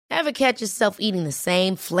Ever catch yourself eating the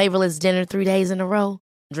same flavorless dinner 3 days in a row?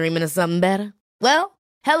 Dreaming of something better? Well,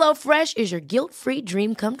 HelloFresh is your guilt-free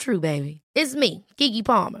dream come true, baby. It's me, Keke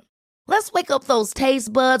Palmer. Let's wake up those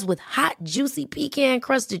taste buds with hot, juicy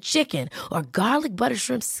pecan-crusted chicken or garlic butter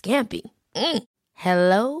shrimp scampi.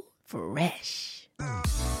 Hello Fresh.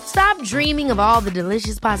 Stop dreaming of all the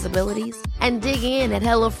delicious possibilities and dig in at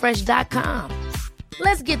HelloFresh.com.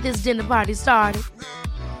 Let's get this dinner party started.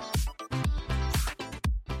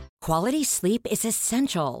 Quality sleep is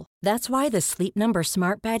essential. That's why the Sleep Number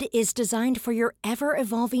Smart Bed is designed for your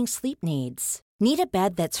ever-evolving sleep needs. Need a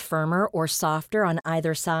bed that's firmer or softer on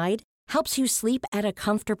either side? Helps you sleep at a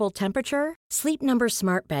comfortable temperature? Sleep Number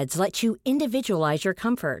Smart Beds let you individualize your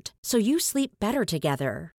comfort, so you sleep better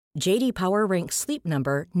together. J.D. Power ranks Sleep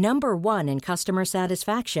Number number 1 in customer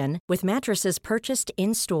satisfaction with mattresses purchased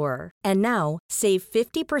in-store. And now, save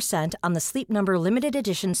 50% on the Sleep Number Limited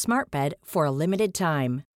Edition Smart Bed for a limited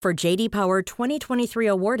time. For J.D. Power 2023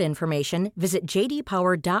 award information, visit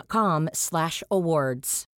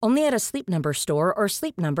jdpower.com/awards. Only at a Sleep Number store or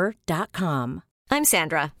sleepnumber.com. I'm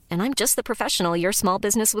Sandra, and I'm just the professional your small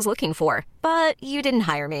business was looking for. But you didn't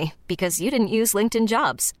hire me because you didn't use LinkedIn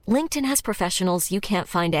Jobs. LinkedIn has professionals you can't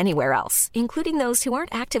find anywhere else, including those who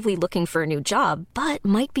aren't actively looking for a new job, but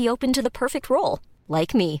might be open to the perfect role,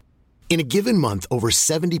 like me. In a given month, over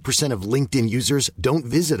 70% of LinkedIn users don't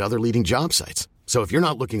visit other leading job sites. So if you're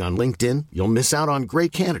not looking on LinkedIn, you'll miss out on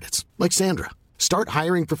great candidates like Sandra. Start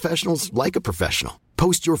hiring professionals like a professional.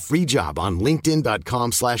 Post your free job on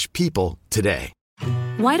linkedin.com/people today.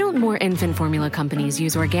 Why don't more infant formula companies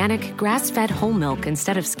use organic, grass-fed whole milk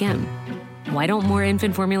instead of skim? Why don't more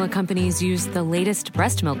infant formula companies use the latest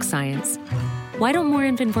breast milk science? Why don't more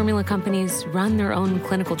infant formula companies run their own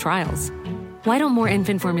clinical trials? Why don't more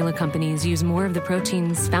infant formula companies use more of the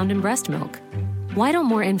proteins found in breast milk? Why don't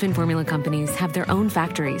more infant formula companies have their own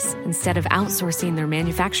factories instead of outsourcing their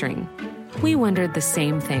manufacturing? We wondered the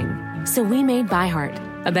same thing. So we made ByHeart,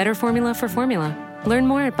 a better formula for formula. Learn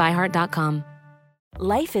more at byheart.com.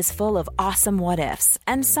 Life is full of awesome what-ifs,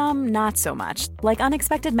 and some not so much, like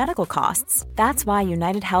unexpected medical costs. That's why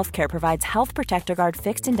United Healthcare provides Health Protector Guard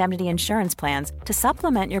fixed indemnity insurance plans to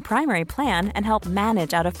supplement your primary plan and help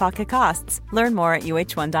manage out-of-pocket costs. Learn more at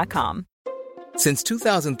uh1.com. Since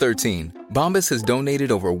 2013, Bombas has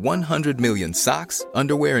donated over 100 million socks,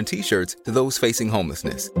 underwear, and T-shirts to those facing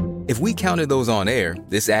homelessness. If we counted those on air,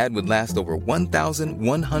 this ad would last over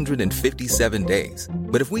 1,157 days.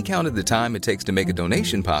 But if we counted the time it takes to make a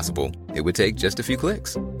donation possible, it would take just a few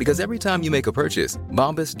clicks. Because every time you make a purchase,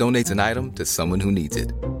 Bombas donates an item to someone who needs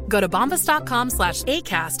it. Go to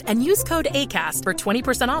bombas.com/ACAST and use code ACAST for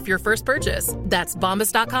 20% off your first purchase. That's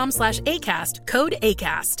bombas.com/ACAST, code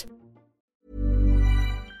ACAST.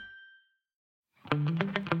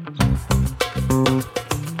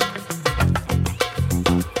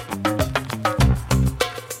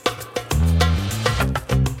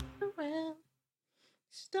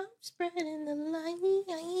 Stop spreading the light.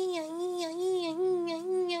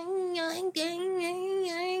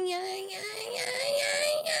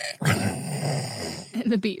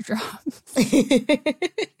 And the beat drops.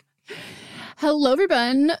 Hello,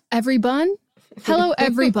 everyone. Hello,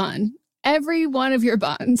 everyone. Every one of your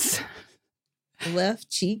buns. Left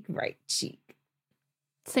cheek, right cheek.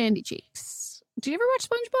 Sandy cheeks. Do you ever watch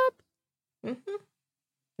SpongeBob? Mm-hmm.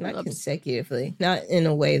 Not consecutively. Not in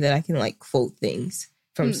a way that I can, like, quote things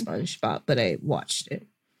from SpongeBob, but I watched it.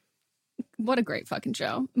 What a great fucking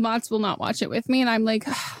show. Mott's will not watch it with me, and I'm like,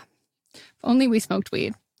 if only we smoked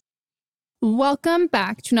weed. Welcome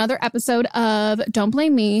back to another episode of Don't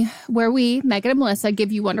Blame Me, where we, Megan and Melissa,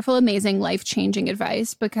 give you wonderful, amazing, life-changing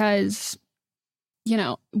advice because, you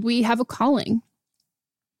know, we have a calling.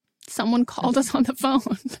 Someone called us on the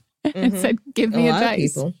phone and said, give me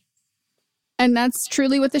advice. And that's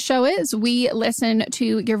truly what the show is. We listen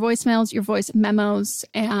to your voicemails, your voice memos,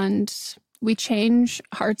 and we change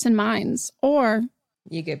hearts and minds. Or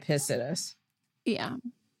you get pissed at us. Yeah.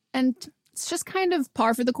 And it's just kind of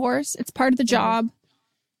par for the course. It's part of the job.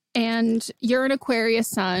 And you're an Aquarius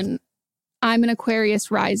sun. I'm an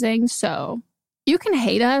Aquarius rising. So you can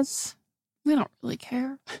hate us. We don't really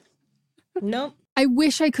care. Nope. I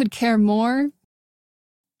wish I could care more.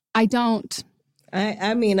 I don't.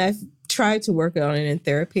 I mean, I've tried to work on it in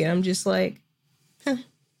therapy. I'm just like,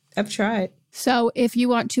 I've tried. So if you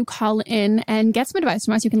want to call in and get some advice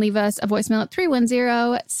from us, you can leave us a voicemail at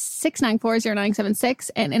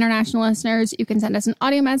 310-694-0976. And international listeners, you can send us an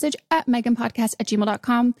audio message at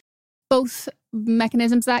meganpodcast@gmail.com. Both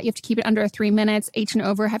mechanisms that you have to keep it under 3 minutes. H and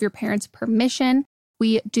over, have your parents' permission.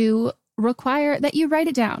 We do require that you write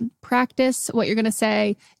it down. Practice what you're going to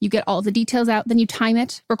say. You get all the details out. Then you time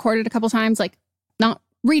it, record it a couple times. Like, not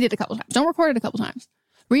read it a couple times. Don't record it a couple times.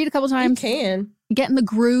 Read it a couple times. You can. Get in the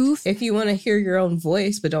groove. If you want to hear your own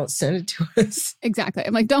voice, but don't send it to us. Exactly.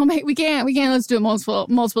 I'm like, we can't, let's do it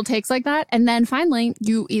multiple takes like that. And then finally,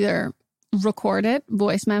 you either record it,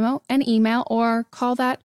 voice memo, an email, or call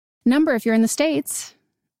that number if you're in the States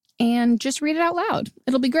and just read it out loud.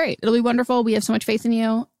 It'll be great. It'll be wonderful. We have so much faith in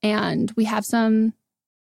you. And we've had some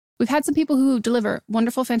people who deliver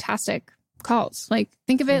wonderful, fantastic calls. Like,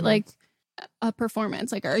 think of it like a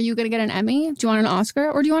performance. Like, are you going to get an Emmy? Do you want an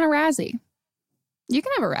Oscar or do you want a Razzie? You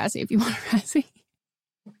can have a Razzie if you want a Razzie.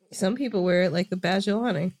 Some people wear it like a badge of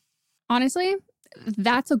honor. Honestly,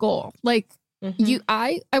 that's a goal. Like,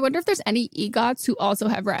 I wonder if there's any EGOTs who also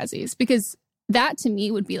have Razzies, because that to me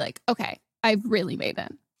would be like, okay, I've really made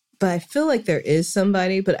it. But I feel like there is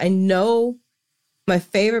somebody, but I know my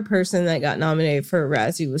favorite person that got nominated for a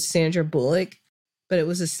Razzie was Sandra Bullock, but it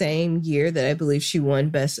was the same year that I believe she won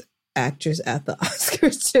Best Actress at the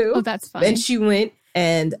Oscars too. Oh, that's funny. And she went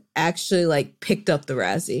and actually like picked up the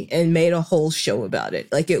Razzie and made a whole show about it.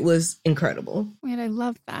 Like, it was incredible. Wait, I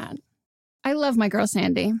love that. I love my girl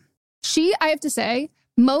Sandy. She, I have to say,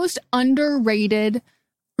 most underrated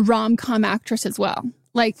rom-com actress as well.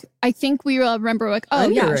 Like, I think we all remember like, oh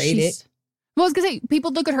yeah, she's... Well, I was gonna say,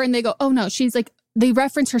 people look at her and they go, oh no, she's like, they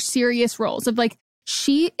reference her serious roles of like,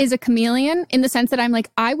 she is a chameleon in the sense that I'm like,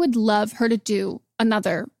 I would love her to do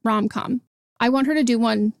another rom-com. I want her to do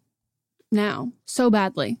one now so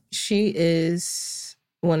badly. She is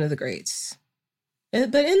one of the greats.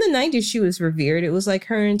 But in the 90s, she was revered. It was like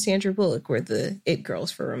her and Sandra Bullock were the it girls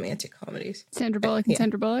for romantic comedies. Sandra Bullock and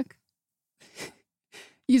Sandra Bullock?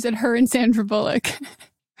 You said her and Sandra Bullock.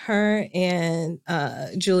 Her and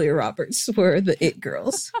Julia Roberts were the it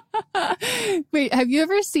girls. Wait, have you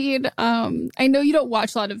ever seen, I know you don't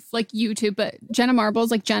watch a lot of YouTube, but Jenna Marbles,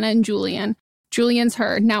 like Jenna and Julian. Julian's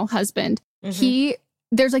her now husband. Mm-hmm.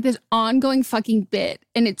 There's this ongoing fucking bit.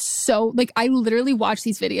 And it's so, I literally watch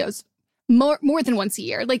these videos more than once a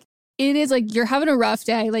year. It is you're having a rough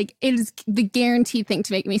day. It is the guaranteed thing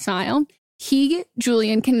to make me smile.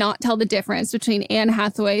 Julian cannot tell the difference between Anne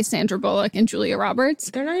Hathaway, Sandra Bullock, and Julia Roberts.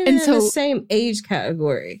 They're not even in the same age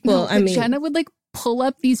category. Well, I mean, Jenna would pull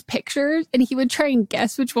up these pictures and he would try and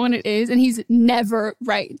guess which one it is. And he's never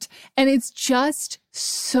right. And it's just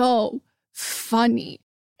so funny.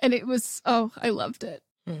 And it was, I loved it.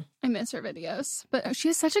 I miss her videos. But she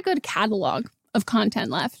has such a good catalog of content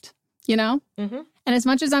left, you know? Mm-hmm. And as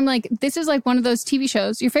much as I'm this is one of those TV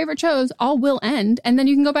shows, your favorite shows all will end, and then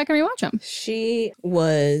you can go back and rewatch them. She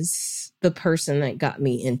was the person that got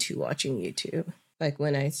me into watching YouTube.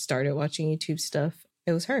 When I started watching YouTube stuff,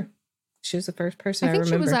 it was her. She was the first person I remember.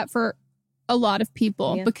 She was that for a lot of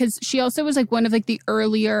people because she also was one of the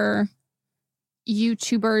earlier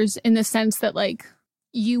YouTubers in the sense that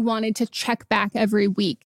you wanted to check back every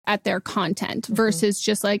week at their content versus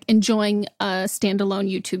just enjoying a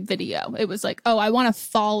standalone YouTube video. It was I want to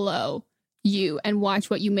follow you and watch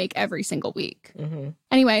what you make every single week. Mm-hmm.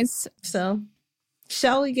 Anyways. So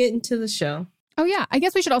shall we get into the show? Oh yeah. I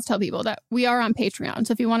guess we should also tell people that we are on Patreon.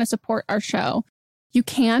 So if you want to support our show, you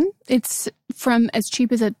can. It's from as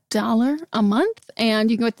cheap as $1 a month, and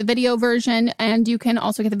you can get the video version, and you can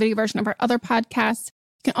also get the video version of our other podcasts.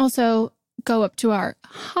 You can also go up to our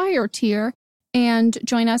higher tier and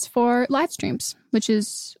join us for live streams, which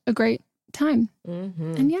is a great time.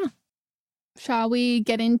 Mm-hmm. And yeah, shall we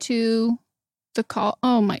get into the call?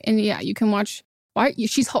 Oh my, and yeah, you can watch. Why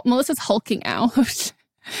Melissa's hulking out.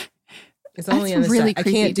 It's only on the really side. I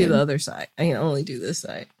can't do the other side. I can only do this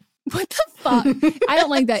side. What the fuck? I don't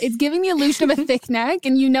like that. It's giving the illusion of a thick neck,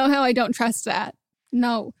 and you know how I don't trust that.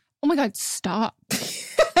 No. Oh my God, stop.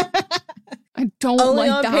 I don't only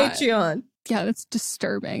like on that. Patreon. Yeah, that's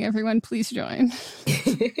disturbing. Everyone, please join.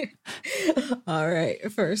 All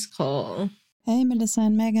right, first call. Hey, Melissa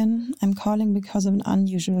and Megan. I'm calling because of an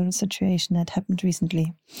unusual situation that happened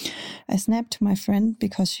recently. I snapped to my friend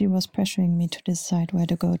because she was pressuring me to decide where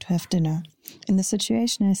to go to have dinner. In the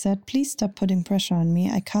situation, I said, please stop putting pressure on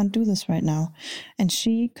me. I can't do this right now. And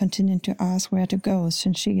she continued to ask where to go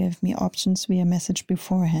since she gave me options via message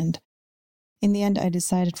beforehand. In the end, I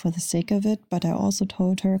decided for the sake of it, but I also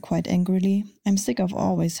told her quite angrily, I'm sick of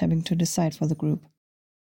always having to decide for the group.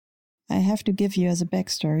 I have to give you as a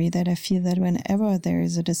backstory that I feel that whenever there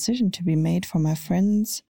is a decision to be made for my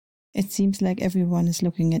friends, it seems like everyone is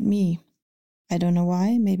looking at me. I don't know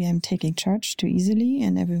why, maybe I'm taking charge too easily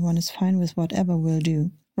and everyone is fine with whatever we'll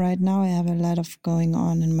do. Right now I have a lot of going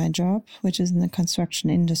on in my job, which is in the construction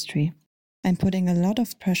industry. I'm putting a lot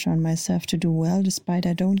of pressure on myself to do well despite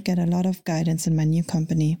I don't get a lot of guidance in my new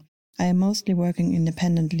company. I am mostly working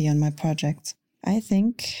independently on my projects. I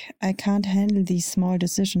think I can't handle these small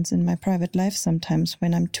decisions in my private life sometimes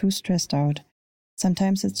when I'm too stressed out.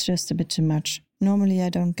 Sometimes it's just a bit too much. Normally I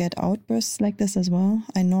don't get outbursts like this as well.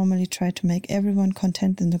 I normally try to make everyone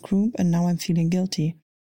content in the group and now I'm feeling guilty.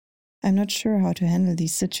 I'm not sure how to handle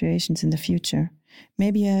these situations in the future.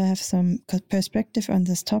 Maybe I have some perspective on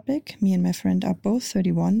this topic. Me and my friend are both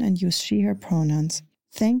 31 and use she, her pronouns.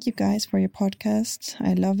 Thank you guys for your podcast.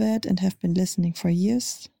 I love it and have been listening for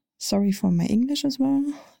years. Sorry for my English as well.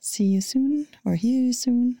 See you soon or hear you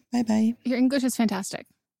soon. Bye-bye. Your English is fantastic.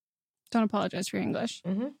 Don't apologize for your English.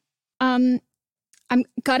 Mm-hmm. I'm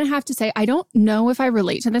gonna have to say, I don't know if I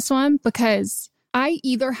relate to this one because I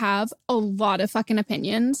either have a lot of fucking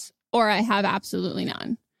opinions or I have absolutely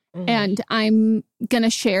none. Mm-hmm. And I'm gonna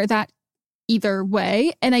share that either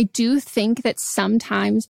way. And I do think that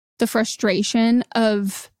sometimes the frustration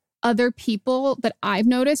of other people that I've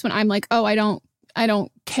noticed when I'm like, oh, I don't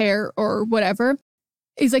care or whatever,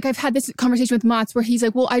 is like I've had this conversation with Mats where he's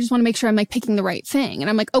like, well, I just want to make sure I'm like picking the right thing. And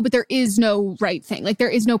I'm like, oh, but there is no right thing. Like there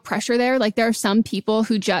is no pressure there. Like there are some people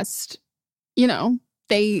who just, you know,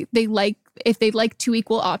 they like, if they like two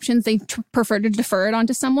equal options, they prefer to defer it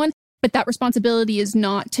onto someone. But that responsibility is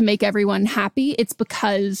not to make everyone happy. It's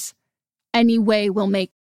because any way will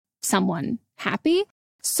make someone happy.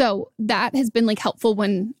 So that has been like helpful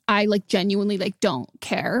when I like genuinely like don't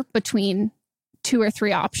care between two or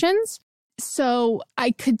three options. So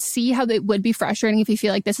I could see how it would be frustrating if you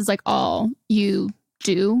feel like this is like all you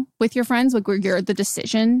do with your friends, like where you're the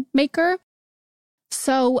decision maker.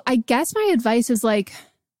 So I guess my advice is like,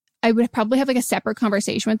 I would probably have like a separate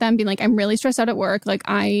conversation with them being like, I'm really stressed out at work.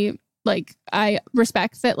 I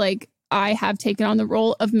respect that like I have taken on the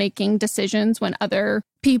role of making decisions when other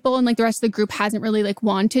people and like the rest of the group hasn't really like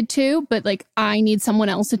wanted to, but like I need someone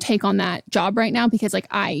else to take on that job right now because like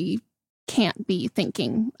I can't be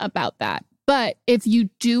thinking about that. But if you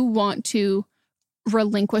do want to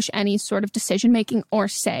relinquish any sort of decision making or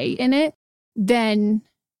say in it, then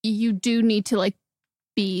you do need to like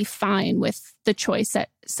be fine with the choice that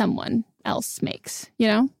someone else makes, you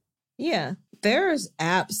know? Yeah. There's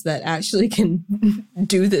apps that actually can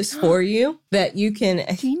do this for you, that you can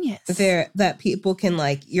Genius. That people can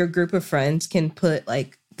like, your group of friends can put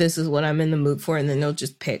like, this is what I'm in the mood for, and then they'll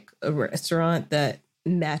just pick a restaurant that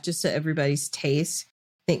matches to everybody's taste.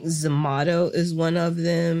 I think Zomato is one of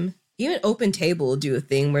them. Even Open Table will do a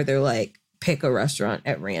thing where they're like, pick a restaurant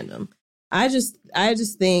at random. I just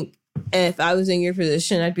think if I was in your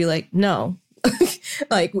position, I'd be like, no.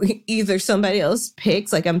 Like either somebody else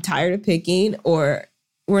picks, like I'm tired of picking, or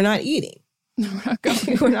we're not eating. No, we're not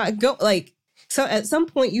going. We're not going. Like, so at some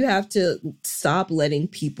point you have to stop letting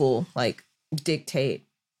people like dictate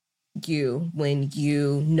you when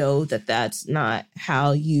you know that that's not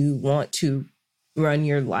how you want to run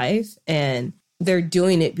your life, and they're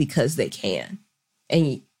doing it because they can.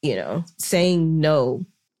 And, you know, saying no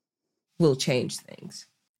will change things.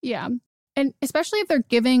 Yeah. And especially if they're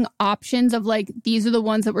giving options of like, these are the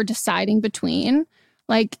ones that we're deciding between,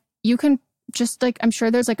 like you can just like, I'm sure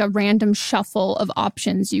there's like a random shuffle of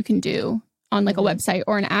options you can do on like a website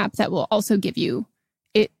or an app that will also give you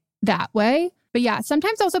it that way. But yeah,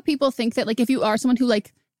 sometimes also people think that like, if you are someone who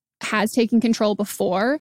like has taken control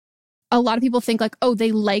before, a lot of people think like, oh,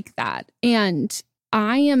 they like that. And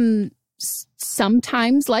I am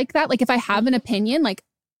sometimes like that. Like if I have an opinion, like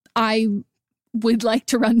I would like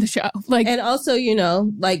to run the show. Like, and also, you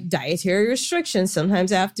know, like dietary restrictions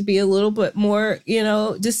sometimes have to be a little bit more, you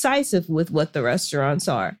know, decisive with what the restaurants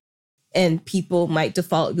are. And people might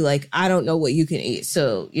default and be like, I don't know what you can eat.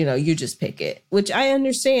 So, you know, you just pick it, which I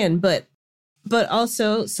understand. But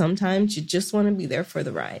also sometimes you just want to be there for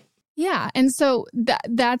the ride. Yeah. And so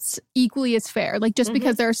that's equally as fair. Like just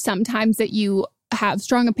because there are some times that you have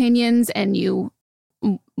strong opinions and you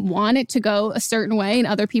want it to go a certain way and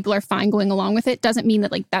other people are fine going along with it, doesn't mean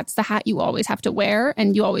that like that's the hat you always have to wear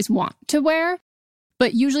and you always want to wear.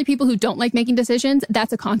 But usually people who don't like making decisions,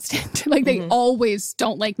 that's a constant. Like they always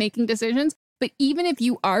don't like making decisions. But even if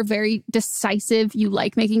you are very decisive, you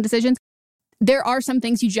like making decisions, there are some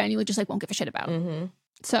things you genuinely just like won't give a shit about.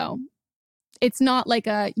 So it's not like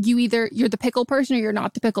you're the pickle person or you're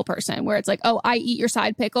not the pickle person, where it's like, oh, I eat your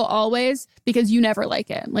side pickle always because you never like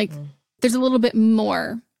it. Like there's a little bit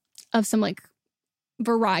more of some like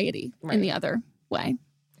variety in the other way.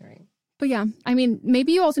 Right. But yeah, I mean,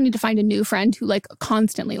 maybe you also need to find a new friend who like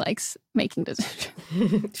constantly likes making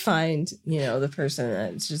decisions. Find, you know, the person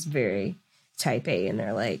that's just very type A and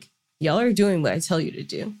they're like, y'all are doing what I tell you to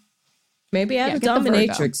do. Maybe add a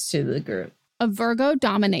dominatrix to the group. A Virgo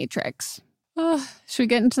dominatrix. Should we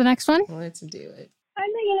get into the next one? Let's do it. I'm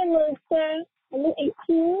Megan and Melissa. I'm an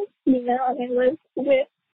 18 female, and I live with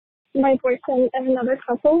my boyfriend and another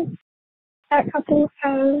couple. That couple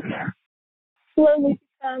has slowly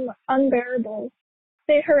become unbearable.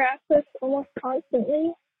 They harass us almost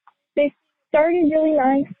constantly. They started really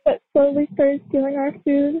nice, but slowly started stealing our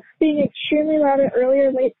food, being extremely loud at early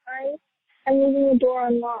or late times, and leaving the door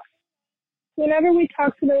unlocked. Whenever we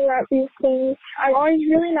talk to them about these things, I'm always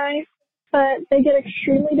really nice, but they get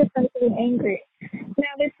extremely defensive and angry.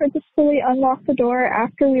 Now they purposefully unlock the door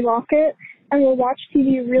after we lock it, and will watch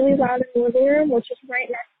TV really loud in the living room, which is right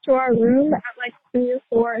next to our room at like 3 or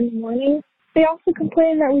 4 in the morning. They also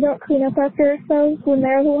complain that we don't clean up after ourselves when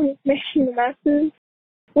they're the ones making the messes.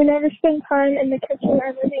 We never spend time in the kitchen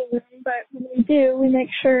or living room, but when we do, we make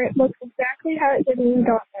sure it looks exactly how it did when we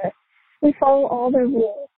got there. We follow all their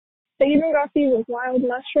rules. They even got these wild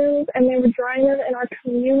mushrooms, and they were drying them in our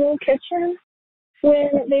communal kitchen when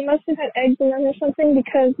they must have had eggs in them or something,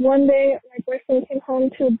 because one day my boyfriend came home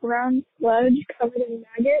to a brown sludge covered in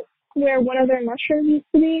maggots where one of their mushrooms used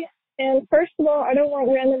to be. And first of all, I don't want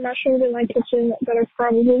random mushrooms in my kitchen that are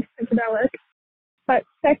probably psychedelic. But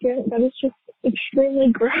second, that is just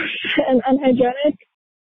extremely gross and unhygienic.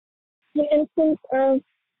 An instance of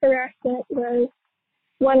harassment was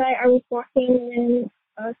one night I was walking in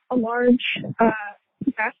a large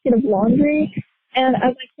basket of laundry, and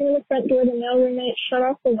as I came in the front door, the male roommate shut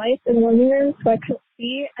off the lights in the living room so I couldn't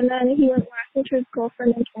see, and then he went laughing to his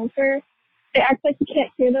girlfriend and told her. They act like you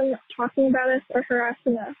can't hear them talking about us or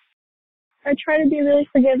harassing us. I try to be really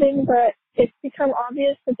forgiving, but it's become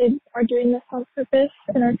obvious that they are doing this on purpose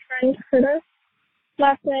and are trying to hurt us.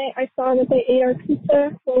 Last night, I saw that they ate our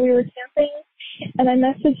pizza while we were camping, and I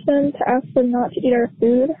messaged them to ask them not to eat our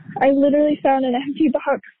food. I literally found an empty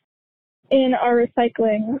box in our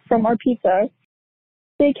recycling from our pizza.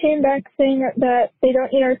 They came back saying that they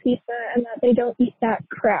don't eat our pizza and that they don't eat that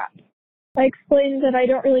crap. I explained that I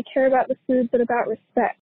don't really care about the food, but about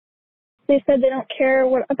respect. They said they don't care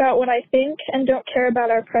about what I think and don't care about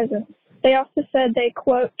our presence. They also said they,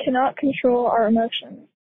 quote, cannot control our emotions.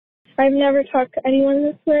 I've never talked to anyone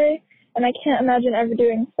this way, and I can't imagine ever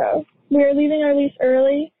doing so. We are leaving our lease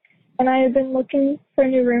early, and I have been looking for a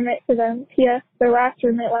new roommate for them. P.S. Their last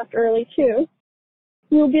roommate left early, too.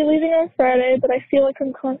 We will be leaving on Friday, but I feel like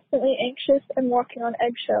I'm constantly anxious and walking on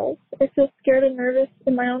eggshells. I feel scared and nervous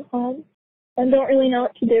in my own home and don't really know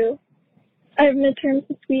what to do. I have midterms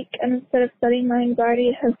this week, and instead of studying, my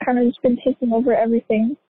anxiety has kind of just been taking over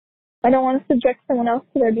everything. I don't want to subject someone else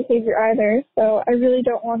to their behavior either, so I really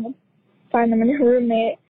don't want to find them a new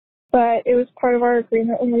roommate, but it was part of our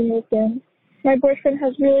agreement when we moved in. My boyfriend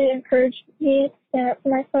has really encouraged me to stand up for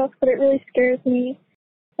myself, but it really scares me,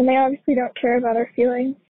 and they obviously don't care about our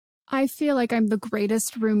feelings. I feel like I'm the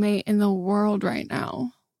greatest roommate in the world right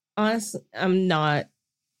now. Honestly, I'm not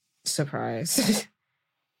surprised.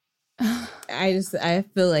 I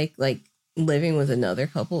feel like living with another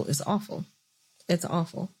couple is awful. It's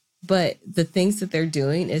awful. But the things that they're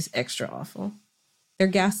doing is extra awful. They're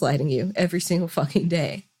gaslighting you every single fucking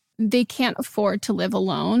day. They can't afford to live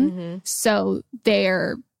alone. So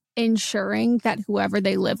they're ensuring that whoever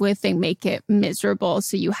they live with, they make it miserable.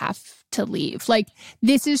 So you have to leave. Like,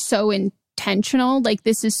 this is so intentional. Like,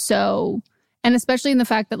 this is so, and especially in the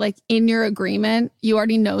fact that, like, in your agreement, you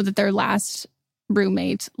already know that their last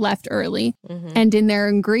roommate left early. And in their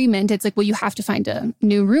agreement, it's like, well, you have to find a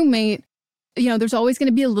new roommate. You know, there's always going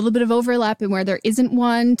to be a little bit of overlap in where there isn't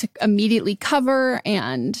one to immediately cover.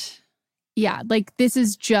 And yeah, like, this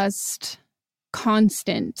is just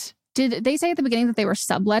constant. Did they say at the beginning that they were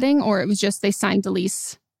subletting, or it was just they signed the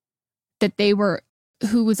lease that they were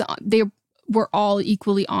all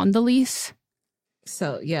equally on the lease?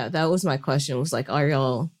 So yeah, that was my question, was like, are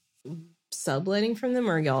y'all subletting from them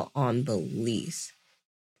or are y'all on the lease?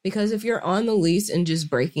 Because if you're on the lease and just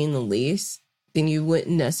breaking the lease, then you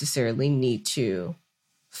wouldn't necessarily need to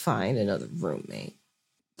find another roommate.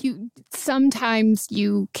 Sometimes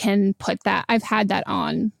you can put that. I've had that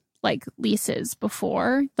on like leases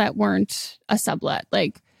before that weren't a sublet.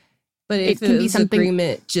 Like, but if it was something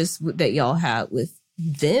agreement just that y'all had with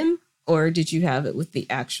them, or did you have it with the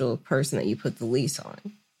actual person that you put the lease on,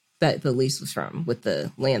 that the lease was from, with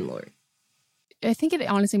the landlord? I think it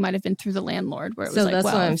honestly might have been through the landlord, where it was so like, that's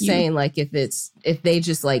well, what I'm saying. Like, if they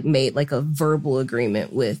just like made like a verbal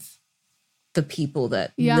agreement with the people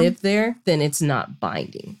that live there, then it's not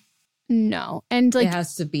binding. No. And like, it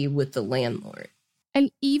has to be with the landlord. And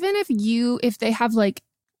even if they have like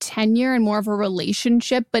tenure and more of a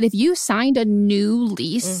relationship, but if you signed a new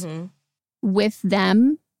lease with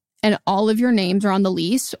them and all of your names are on the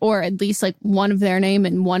lease, or at least like one of their name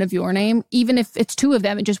and one of your name, even if it's two of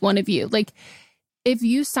them and just one of you, like if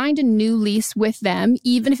you signed a new lease with them,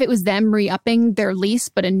 even if it was them re-upping their lease,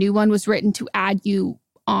 but a new one was written to add you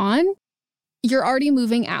on, you're already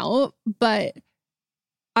moving out. But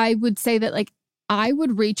I would say that like, I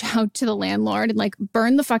would reach out to the landlord and like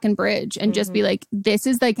burn the fucking bridge and just be like, this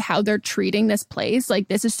is like how they're treating this place. Like,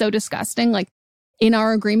 this is so disgusting. Like, in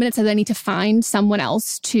our agreement, it says I need to find someone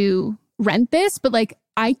else to rent this, but like,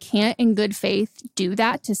 I can't in good faith do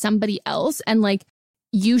that to somebody else. And like,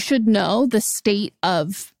 you should know the state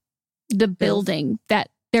of the building that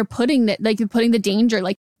they're putting that, like, you're putting the danger,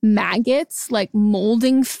 like maggots, like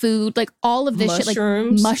molding food, like all of this shit, like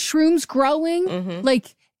mushrooms growing.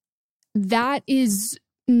 Like, that is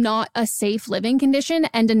not a safe living condition.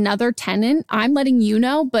 And another tenant, I'm letting you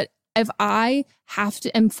know, but if I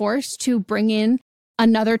am forced to bring in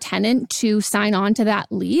another tenant to sign on to that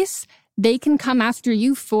lease, they can come after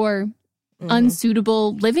you for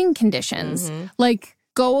unsuitable living conditions. Like,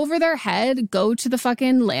 go over their head, go to the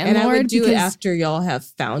fucking landlord. And I would do it after y'all have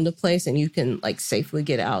found a place and you can like safely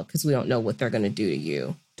get out, because we don't know what they're going to do to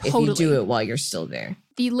you if you do it while you're still there.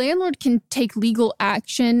 The landlord can take legal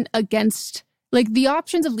action against, like, the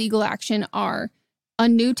options of legal action are a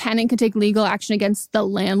new tenant can take legal action against the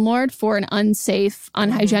landlord for an unsafe,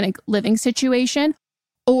 unhygienic living situation,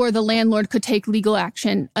 or the landlord could take legal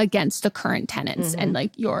action against the current tenants and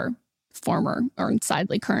like your former or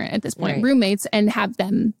sadly current at this point roommates and have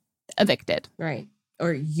them evicted. Right.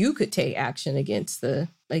 Or you could take action against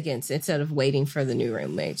instead of waiting for the new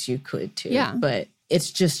roommates, you could too. Yeah. But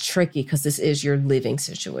it's just tricky because this is your living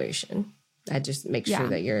situation. I just make sure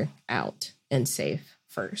that you're out and safe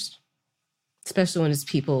first, especially when it's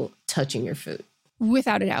people touching your food.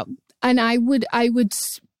 Without a doubt. And I would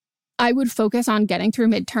focus on getting through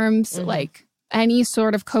midterms, like any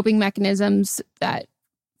sort of coping mechanisms that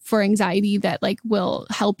for anxiety that like will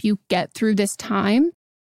help you get through this time.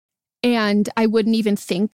 And I wouldn't even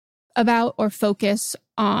think about or focus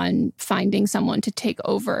on finding someone to take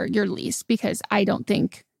over your lease, because I don't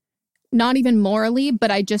think, not even morally,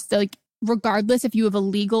 but I just like, regardless if you have a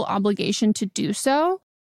legal obligation to do so,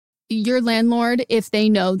 your landlord, if they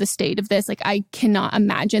know the state of this, like I cannot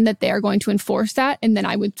imagine that they're going to enforce that. And then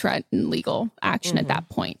I would threaten legal action at that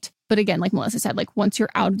point. But again, like Melissa said, like once you're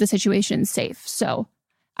out of the situation, safe. So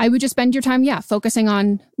I would just spend your time, focusing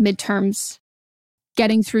on midterms,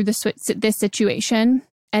 getting through this situation,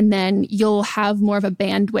 and then you'll have more of a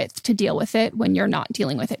bandwidth to deal with it when you're not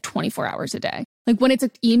dealing with it 24 hours a day. Like when it's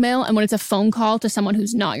an email and when it's a phone call to someone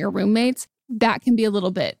who's not your roommates, that can be a little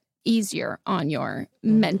bit easier on your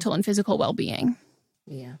mental and physical well-being.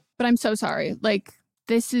 Yeah. But I'm so sorry. Like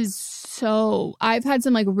I've had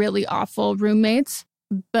some like really awful roommates,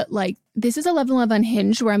 but like this is a level of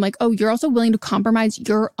unhinged where I'm like, oh, you're also willing to compromise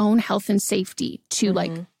your own health and safety to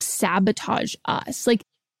like sabotage us. Like,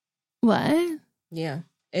 what? Yeah.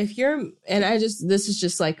 This is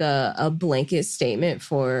just like a blanket statement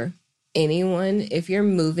for anyone. If you're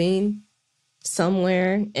moving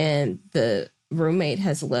somewhere and the roommate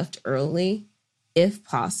has left early, if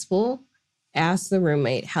possible, ask the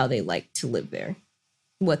roommate how they like to live there,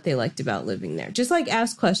 what they liked about living there. Just like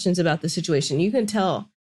ask questions about the situation. You can tell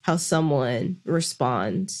how someone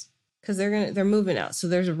responds because they're moving out. So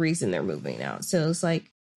there's a reason they're moving out. So it's like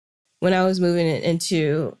when I was moving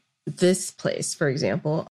into this place, for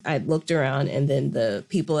example, I looked around and then the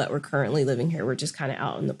people that were currently living here were just kind of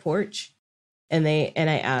out on the porch. And I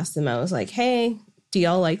asked them, I was like, hey, do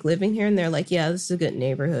y'all like living here? And they're like, yeah, this is a good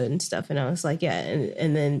neighborhood and stuff. And I was like, yeah.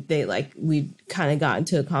 And then we kind of got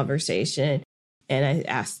into a conversation and I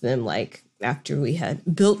asked them, like, after we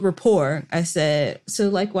had built rapport, I said, so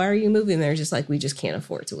like, why are you moving there? Just like, we just can't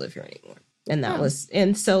afford to live here anymore. And that was,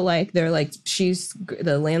 and so like, they're like,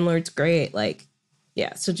 the landlord's great. Like,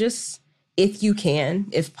 yeah. So just, if you can,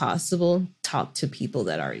 if possible, talk to people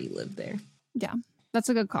that already live there. Yeah, that's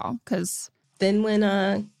a good call. Because then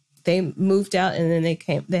when they moved out and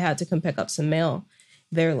then they had to come pick up some mail,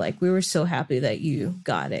 they're like, we were so happy that you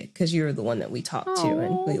got it because you were the one that we talked to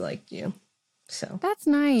and we liked you. So that's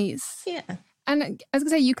nice. Yeah. And I was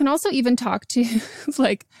gonna say, you can also even talk to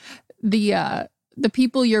like the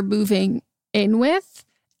people you're moving in with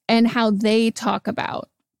and how they talk about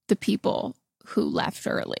the people who left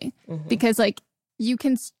early. Because like you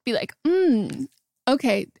can be like,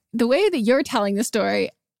 okay, the way that you're telling the story,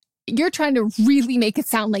 you're trying to really make it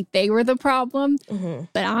sound like they were the problem,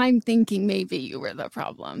 but I'm thinking maybe you were the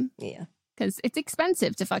problem. Yeah. Because it's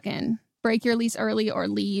expensive to fucking break your lease early or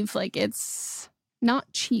leave. Like, it's not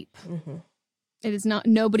cheap. It is not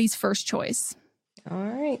nobody's first choice. All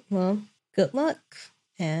right. Well, good luck.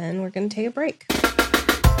 and we're going to take a break.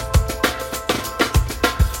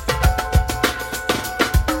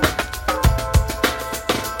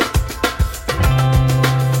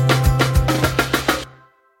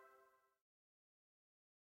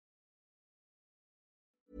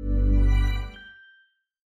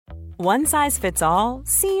 One size fits all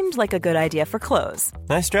seemed like a good idea for clothes.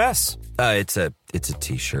 Nice dress. It's a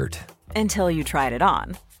t-shirt. Until you tried it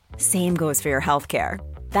on. Same goes for your healthcare.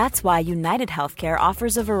 That's why United Healthcare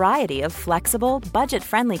offers a variety of flexible,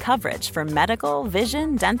 budget-friendly coverage for medical,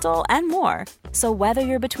 vision, dental, and more. So whether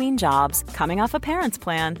you're between jobs, coming off a parent's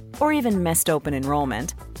plan, or even missed open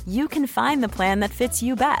enrollment, you can find the plan that fits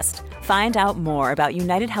you best. Find out more about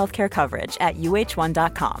United Healthcare coverage at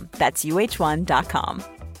uh1.com. That's uh1.com.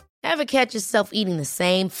 Ever catch yourself eating the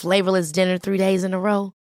same flavorless dinner 3 days in a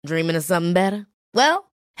row? Dreaming of something better?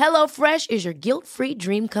 Well, HelloFresh is your guilt-free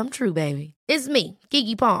dream come true, baby. It's me,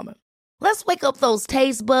 Keke Palmer. Let's wake up those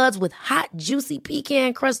taste buds with hot, juicy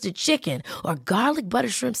pecan-crusted chicken or garlic butter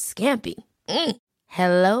shrimp scampi.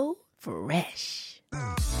 Hello Fresh.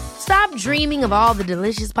 Stop dreaming of all the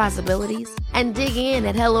delicious possibilities and dig in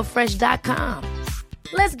at HelloFresh.com.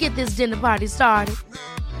 Let's get this dinner party started.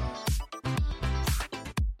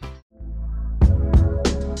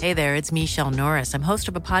 Hey there, it's Michelle Norris. I'm host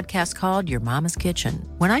of a podcast called Your Mama's Kitchen.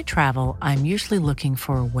 When I travel, I'm usually looking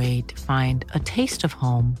for a way to find a taste of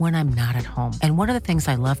home when I'm not at home. And one of the things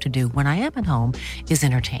I love to do when I am at home is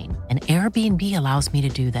entertain. And Airbnb allows me to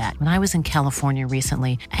do that. When I was in California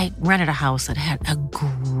recently, I rented a house that had a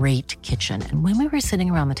great kitchen. And when we were sitting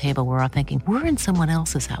around the table, we're all thinking, we're in someone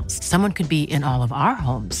else's house. Someone could be in all of our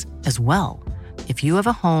homes as well. If you have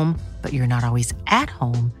a home, but you're not always at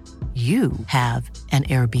home, you have an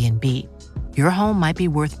Airbnb. Your home might be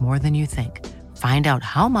worth more than you think. Find out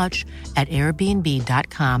how much at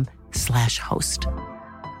airbnb.com/host.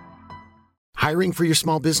 Hiring for your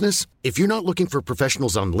small business? If you're not looking for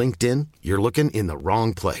professionals on LinkedIn, you're looking in the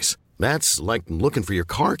wrong place. That's like looking for your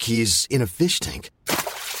car keys in a fish tank.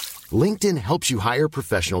 LinkedIn helps you hire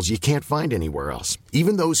professionals you can't find anywhere else,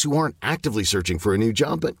 even those who aren't actively searching for a new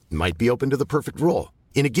job but might be open to the perfect role.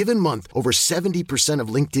 In a given month, over 70% of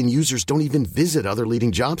LinkedIn users don't even visit other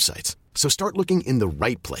leading job sites. So start looking in the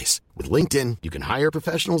right place. With LinkedIn, you can hire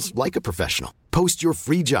professionals like a professional. Post your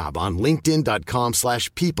free job on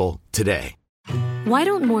linkedin.com/people today. Why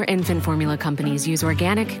don't more infant formula companies use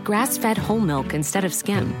organic, grass-fed whole milk instead of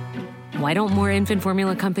skim? Why don't more infant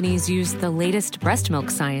formula companies use the latest breast milk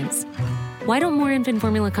science? Why don't more infant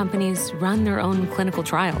formula companies run their own clinical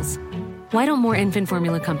trials? Why don't more infant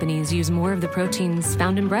formula companies use more of the proteins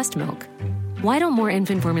found in breast milk? Why don't more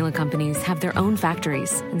infant formula companies have their own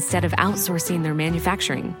factories instead of outsourcing their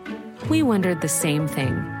manufacturing? We wondered the same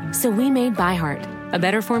thing. So we made ByHeart, a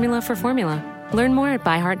better formula for formula. Learn more at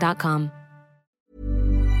byheart.com.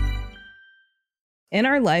 In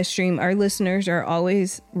our live stream, our listeners are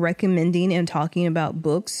always recommending and talking about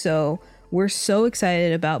books. So we're so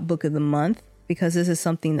excited about Book of the Month because this is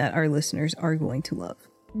something that our listeners are going to love.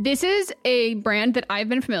 This is a brand that I've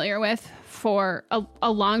been familiar with for a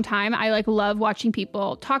long time. I love watching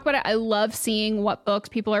people talk about it. I love seeing what books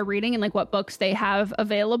people are reading and what books they have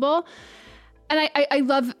available. And I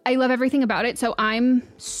love everything about it. So I'm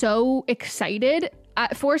so excited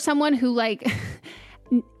for someone who the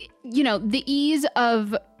ease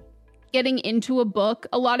of getting into a book.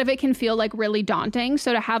 A lot of it can feel really daunting.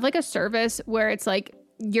 So to have a service where it's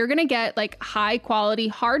you're going to get high quality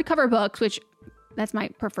hardcover books, which that's my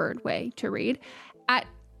preferred way to read, at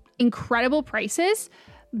incredible prices,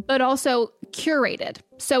 but also curated.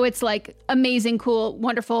 So it's amazing, cool,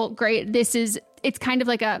 wonderful, great. It's kind of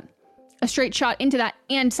a straight shot into that,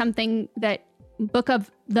 and something that Book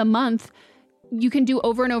of the Month you can do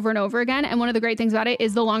over and over and over again. And one of the great things about it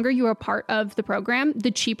is the longer you are part of the program, the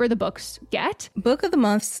cheaper the books get. Book of the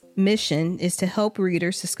Month's mission is to help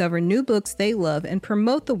readers discover new books they love and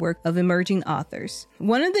promote the work of emerging authors.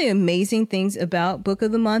 One of the amazing things about Book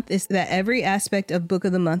of the Month is that every aspect of Book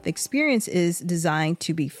of the Month experience is designed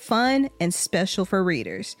to be fun and special for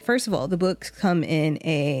readers. First of all, the books come in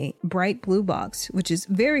a bright blue box, which is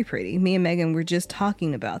very pretty. Me and Megan were just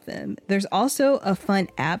talking about them. There's also a fun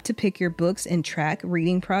app to pick your books and track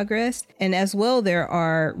reading progress. And as well, there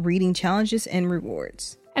are reading challenges and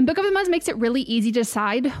rewards. And Book of the Month makes it really easy to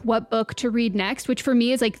decide what book to read next, which for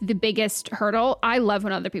me is the biggest hurdle. I love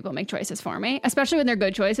when other people make choices for me, especially when they're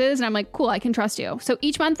good choices. And I'm cool, I can trust you. So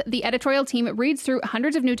each month, the editorial team reads through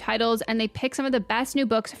hundreds of new titles and they pick some of the best new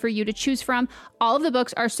books for you to choose from. All of the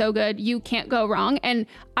books are so good, you can't go wrong. And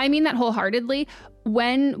I mean that wholeheartedly.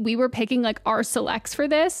 When we were picking our selects for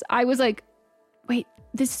this, I was wait,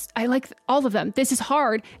 I like all of them. This is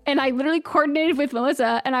hard. And I literally coordinated with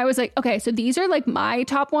Melissa and I was like, okay, so these are like my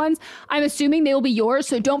top ones. I'm assuming they will be yours.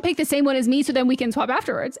 So don't pick the same one as me so then we can swap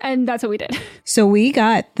afterwards. And that's what we did. So we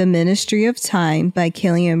got The Ministry of Time by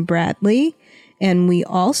Killian Bradley. And we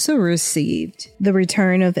also received The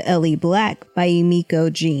Return of Ellie Black by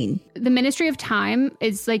Emiko Jean. The Ministry of Time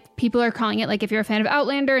is like, people are calling it, like, if you're a fan of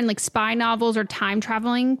Outlander and like spy novels or time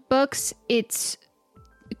traveling books, it's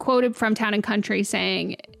quoted from Town and Country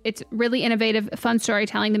saying it's really innovative, fun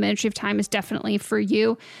storytelling. The Ministry of Time is definitely for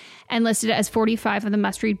you, and listed as 45 of the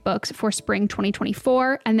must-read books for spring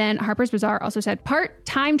 2024. And then Harper's Bazaar also said part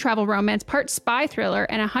time travel romance, part spy thriller,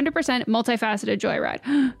 and 100% multifaceted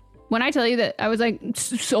joyride. When I tell you that, I was like,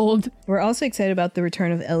 sold. We're also excited about The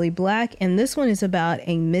Return of Ellie Black, and this one is about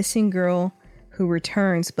a missing girl who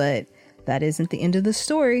returns, but that isn't the end of the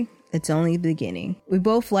story. It's only the beginning. We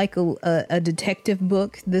both like a detective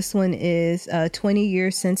book. This one is 20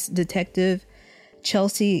 years since Detective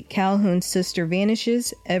Chelsea Calhoun's sister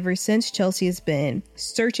vanishes. Ever since, Chelsea has been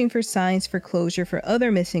searching for signs for closure for other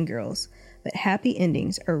missing girls, but happy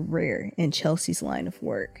endings are rare in Chelsea's line of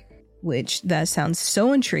work, which that sounds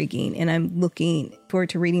so intriguing, and I'm looking forward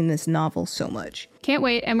to reading this novel so much. Can't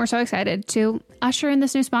wait, and we're so excited to usher in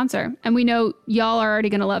this new sponsor. And we know y'all are already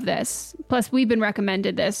going to love this. Plus, we've been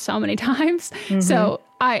recommended this so many times. Mm-hmm. So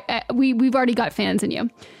we've already got fans in you.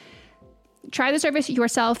 Try the service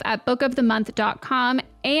yourself at bookofthemonth.com,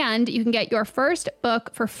 and you can get your first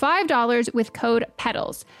book for $5 with code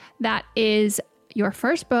PEDALS. That is your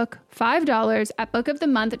first book, $5 at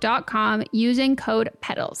bookofthemonth.com using code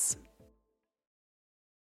PEDALS.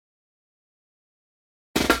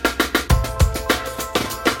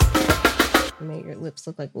 Made your lips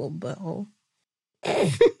look like a little butthole.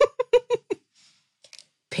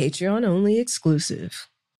 Patreon only exclusive.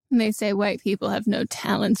 And they say white people have no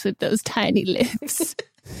talents with those tiny lips.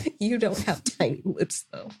 You don't have tiny lips,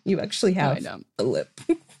 though. You actually have a lip.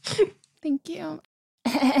 Thank you.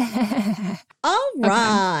 All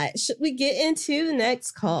right. Okay. Should we get into the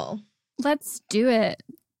next call? Let's do it.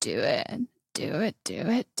 Do it.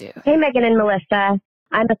 Hey, Megan and Melissa.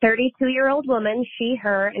 I'm a 32-year-old woman, she,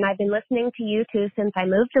 her, and I've been listening to you two since I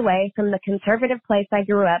moved away from the conservative place I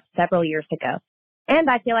grew up several years ago. And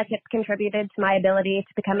I feel like it's contributed to my ability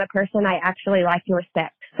to become a person I actually like and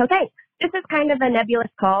respect. So thanks. This is kind of a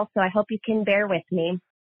nebulous call, so I hope you can bear with me.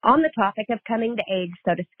 On the topic of coming to age,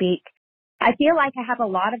 so to speak, I feel like I have a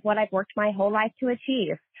lot of what I've worked my whole life to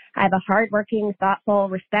achieve. I have a hardworking, thoughtful,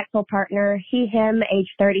 respectful partner, he, him, age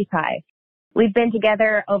 35. We've been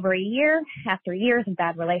together over a year after years of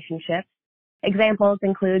bad relationships. Examples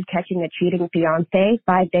include catching a cheating fiance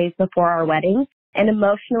 5 days before our wedding, an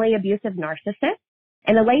emotionally abusive narcissist,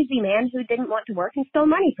 and a lazy man who didn't want to work and stole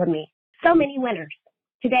money from me. So many winners.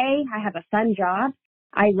 Today, I have a fun job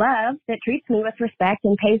I love that treats me with respect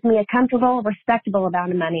and pays me a comfortable, respectable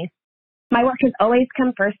amount of money. My work has always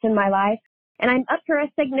come first in my life, and I'm up for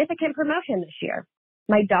a significant promotion this year.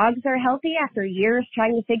 My dogs are healthy after years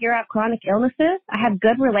trying to figure out chronic illnesses. I have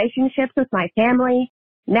good relationships with my family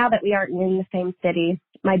now that we aren't in the same city.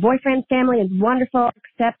 My boyfriend's family is wonderful,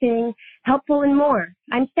 accepting, helpful, and more.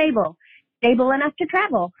 I'm stable enough to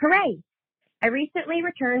travel. Hooray! I recently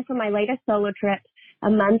returned from my latest solo trip, a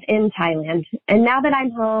month in Thailand. And now that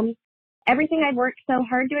I'm home, everything I've worked so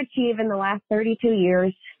hard to achieve in the last 32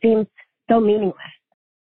 years seems so meaningless.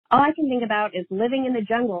 All I can think about is living in the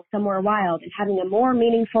jungle somewhere wild and having a more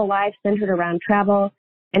meaningful life centered around travel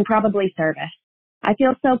and probably service. I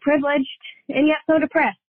feel so privileged and yet so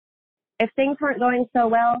depressed. If things weren't going so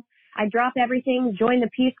well, I'd drop everything, join the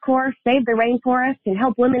Peace Corps, save the rainforest, and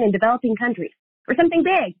help women in developing countries. Or something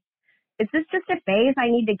big. Is this just a phase I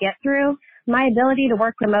need to get through? My ability to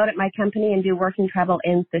work remote at my company and do work and travel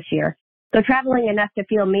ends this year. So traveling enough to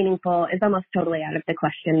feel meaningful is almost totally out of the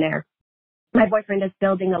question there. My boyfriend is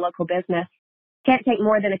building a local business, can't take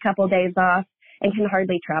more than a couple days off, and can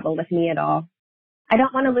hardly travel with me at all. I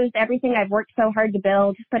don't want to lose everything I've worked so hard to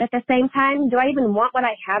build, but at the same time, do I even want what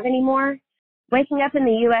I have anymore? Waking up in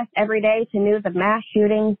the U.S. every day to news of mass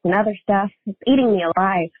shootings and other stuff, it's eating me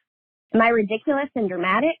alive. Am I ridiculous and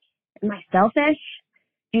dramatic? Am I selfish?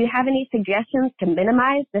 Do you have any suggestions to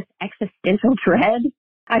minimize this existential dread?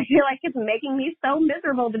 I feel like it's making me so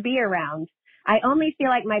miserable to be around. I only feel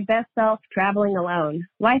like my best self traveling alone.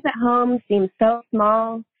 Life at home seems so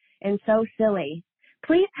small and so silly.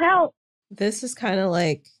 Please help. This is kind of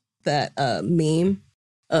like that meme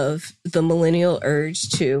of the millennial urge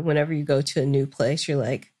to, whenever you go to a new place, you're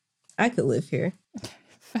like, I could live here.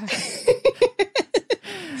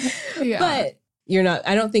 Yeah. But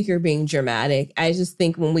I don't think you're being dramatic. I just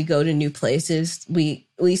think when we go to new places, we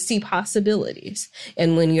see possibilities.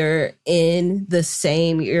 And when you're in the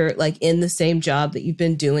same job that you've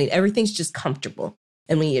been doing, everything's just comfortable.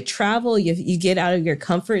 And when you travel, you get out of your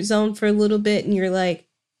comfort zone for a little bit and you're like,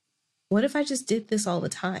 what if I just did this all the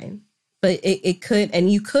time? But it could,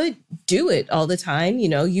 and you could do it all the time. You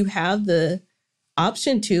know, you have the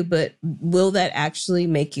option to, but will that actually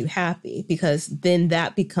make you happy? Because then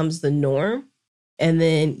that becomes the norm. And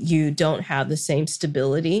then you don't have the same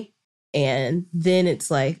stability. And then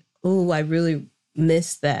it's like, oh, I really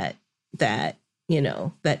miss that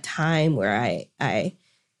time where I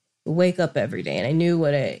wake up every day and I knew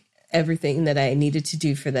everything that I needed to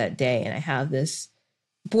do for that day. And I have this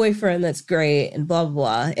boyfriend that's great and blah, blah,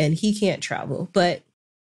 blah, and he can't travel. But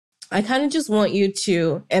I kind of just want you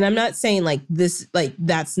to, and I'm not saying like this, like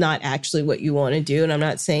that's not actually what you want to do. And I'm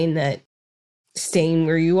not saying that staying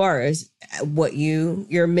where you are is what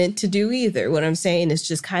you're meant to do either. What I'm saying is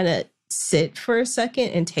just kind of sit for a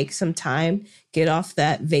second and take some time, get off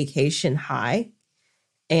that vacation high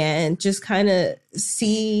and just kind of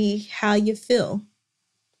see how you feel.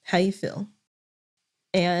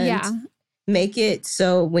 And make it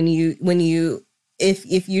so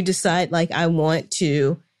if you decide like, I want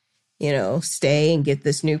to, stay and get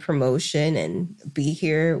this new promotion and be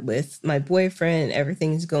here with my boyfriend and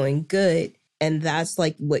everything's going good, and that's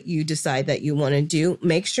like what you decide that you want to do,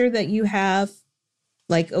 make sure that you have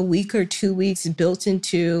like a week or 2 weeks built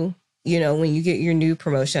into, when you get your new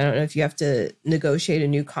promotion. I don't know if you have to negotiate a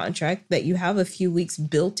new contract, that you have a few weeks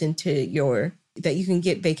built into that you can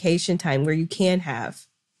get vacation time where you can have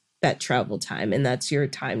that travel time. And that's your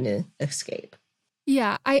time to escape.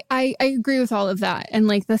 Yeah, I agree with all of that. And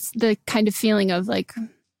like the kind of feeling of like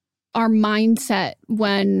our mindset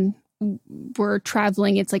when we're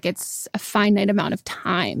traveling, it's like it's a finite amount of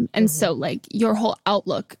time. And so like your whole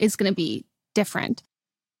outlook is going to be different.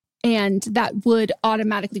 And that would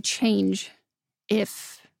automatically change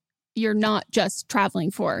if you're not just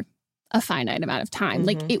traveling for a finite amount of time.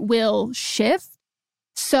 Like it will shift.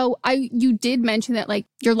 So you did mention that like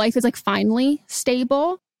your life is like finally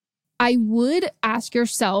stable. I would ask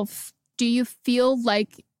yourself, do you feel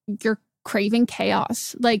like you're craving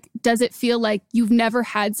chaos? Like, does it feel like you've never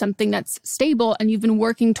had something that's stable and you've been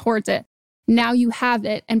working towards it? Now you have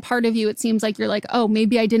it. And part of you, it seems like you're like, oh,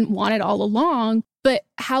 maybe I didn't want it all along. But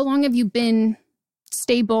how long have you been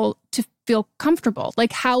stable to feel comfortable?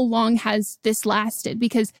 Like, how long has this lasted?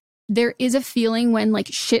 Because there is a feeling when like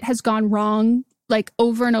shit has gone wrong, like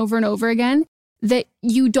over and over and over again, that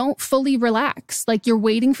you don't fully relax. Like you're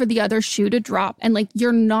waiting for the other shoe to drop and like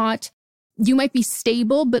you might be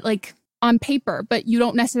stable, but like on paper, but you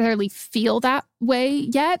don't necessarily feel that way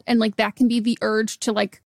yet. And like that can be the urge to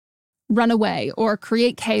like run away or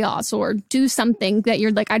create chaos or do something that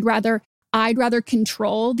you're like, I'd rather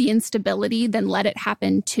control the instability than let it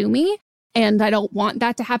happen to me. And I don't want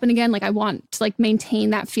that to happen again. Like I want to like maintain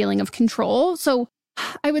that feeling of control. So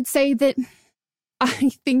I would say that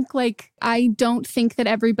I think like, I don't think that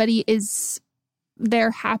everybody is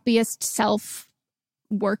their happiest self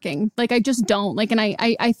working. Like I just don't like, and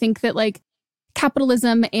I think that like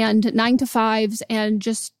capitalism and 9-to-5s and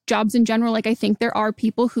just jobs in general, like I think there are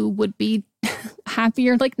people who would be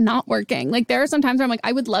happier like not working. Like there are some times where I'm like,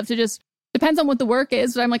 I would love to just, depends on what the work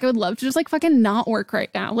is, but I'm like, I would love to just like fucking not work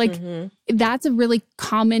right now. Like that's a really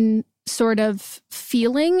common sort of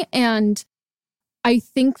feeling. And I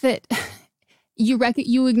think that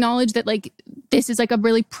you acknowledge that like this is like a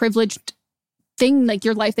really privileged thing, like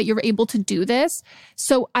your life, that you're able to do this.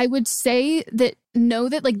 So I would say that know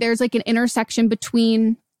that like there's like an intersection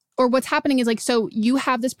between, or what's happening is like, so you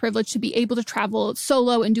have this privilege to be able to travel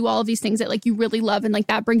solo and do all of these things that like you really love. And like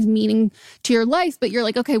that brings meaning to your life. But you're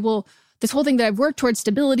like, okay, well, this whole thing that I've worked towards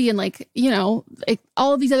stability and like, like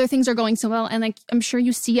all of these other things are going so well. And like, I'm sure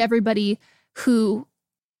you see everybody who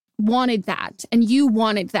wanted that and you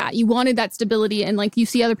wanted that stability. And like, you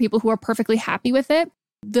see other people who are perfectly happy with it.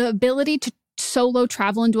 The ability to solo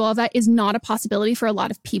travel and do all of that is not a possibility for a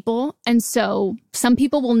lot of people. And so some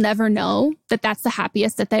people will never know that that's the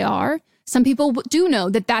happiest that they are. Some people do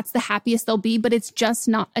know that that's the happiest they'll be, but it's just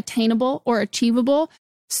not attainable or achievable.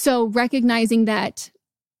 So recognizing that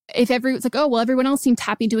if it's like, oh, well, everyone else seems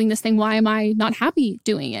happy doing this thing, why am I not happy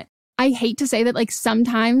doing it? I hate to say that, like,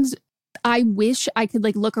 sometimes I wish I could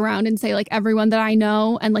like look around and say like everyone that I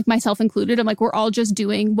know and like myself included, I'm like, we're all just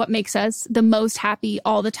doing what makes us the most happy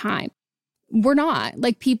all the time. We're not.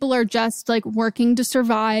 Like people are just like working to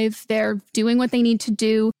survive. They're doing what they need to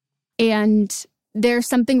do. And there's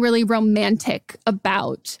something really romantic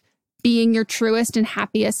about being your truest and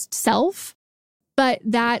happiest self. But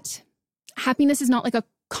that happiness is not like a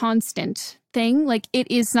constant thing. Like it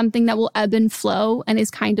is something that will ebb and flow and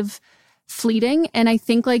is kind of fleeting. And I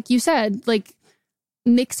think, like you said, like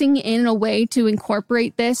mixing in a way to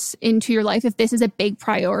incorporate this into your life, if this is a big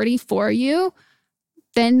priority for you,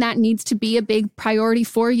 then that needs to be a big priority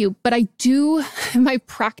for you. But my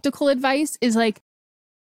practical advice is like,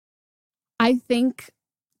 I think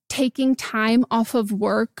taking time off of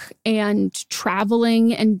work and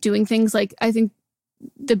traveling and doing things, like I think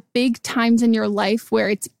the big times in your life where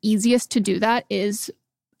it's easiest to do that is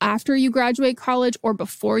after you graduate college or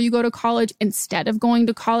before you go to college, instead of going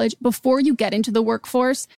to college, before you get into the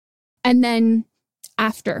workforce, and then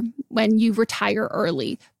after when you retire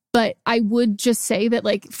early. But I would just say that,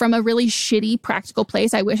 like, from a really shitty practical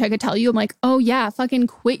place, I wish I could tell you, I'm like, oh yeah, fucking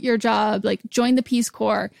quit your job, like join the Peace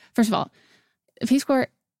Corps. First of all, the Peace Corps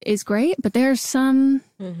is great, but there's some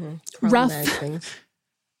rough things.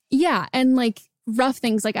 Yeah. And like rough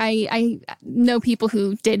things. Like I know people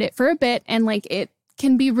who did it for a bit, and like it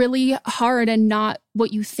can be really hard and not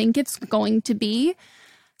what you think it's going to be.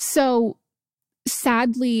 So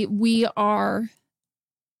sadly, we are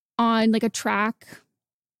on like a track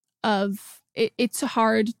of it's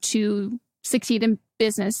hard to succeed in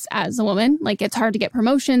business as a woman. Like it's hard to get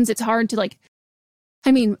promotions. It's hard to like,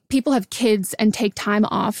 I mean, people have kids and take time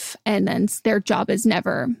off, and then their job is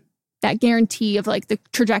never that guarantee of like the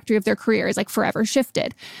trajectory of their career is like forever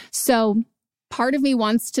shifted. So part of me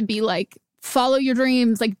wants to be like, follow your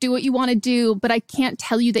dreams, like do what you want to do. But I can't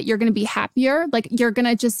tell you that you're going to be happier. Like you're going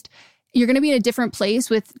to be in a different place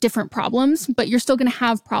with different problems, but you're still going to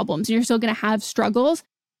have problems and you're still going to have struggles.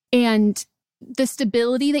 And the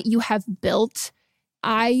stability that you have built,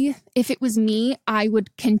 if it was me, I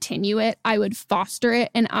would continue it. I would foster it.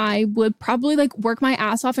 And I would probably like work my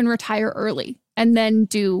ass off and retire early and then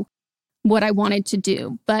do what I wanted to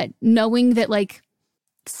do. But knowing that like,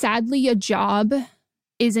 sadly, a job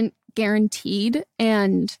isn't guaranteed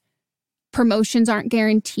and promotions aren't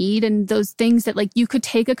guaranteed, and those things that like you could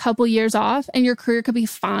take a couple years off and your career could be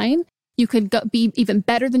fine. You could be even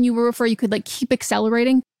better than you were before. You could like keep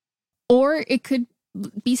accelerating, or it could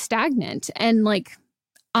be stagnant. And like,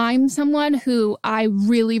 I'm someone who I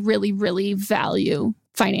really, really, really value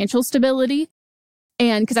financial stability.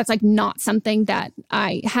 And because that's like not something that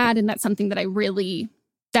I had, and that's something that I really,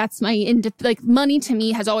 that's my, like money to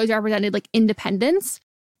me has always represented like independence.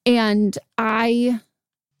 And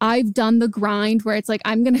I've done the grind where it's like,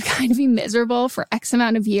 I'm going to kind of be miserable for X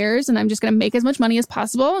amount of years, and I'm just going to make as much money as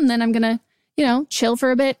possible. And then I'm going to, chill for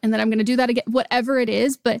a bit, and then I'm going to do that again, whatever it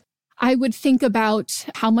is. But I would think about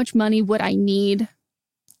how much money would I need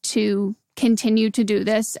to continue to do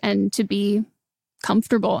this and to be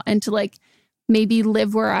comfortable and to like maybe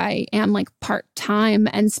live where I am like part-time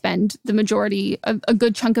and spend the majority of a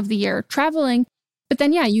good chunk of the year traveling. But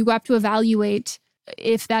then, yeah, you have to evaluate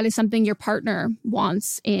if that is something your partner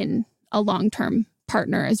wants in a long-term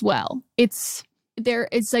partner as well. There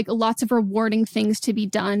is like lots of rewarding things to be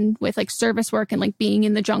done with like service work and like being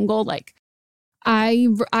in the jungle. Like I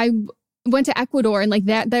went to Ecuador, and like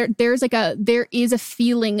that there is a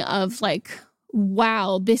feeling of like,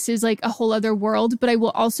 wow, this is like a whole other world. But I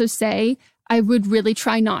will also say I would really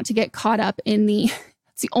try not to get caught up in it's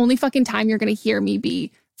the only fucking time you're going to hear me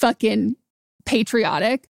be fucking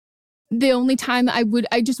patriotic. The only time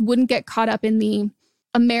I just wouldn't get caught up in the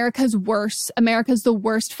America's the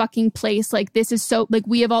worst fucking place. Like this is so, like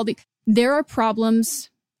we have there are problems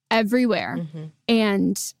everywhere. Mm-hmm.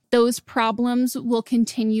 And those problems will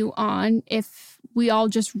continue on if we all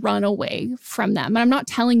just run away from them. And I'm not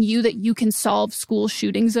telling you that you can solve school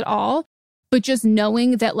shootings at all, but just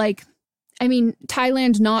knowing that like, I mean,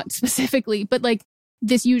 Thailand, not specifically, but like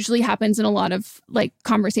this usually happens in a lot of like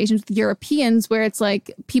conversations with Europeans where it's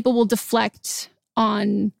like people will deflect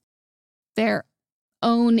on their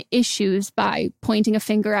own issues by pointing a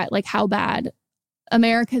finger at like how bad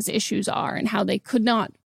America's issues are and how they could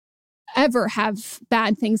not ever have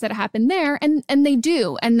bad things that happen there. And they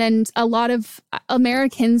do. And then a lot of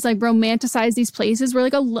Americans like romanticize these places where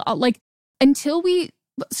like until we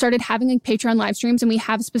started having like Patreon live streams, and we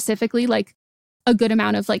have specifically like a good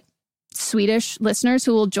amount of like Swedish listeners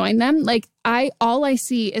who will join them. Like all I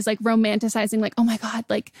see is like romanticizing, like, oh my God,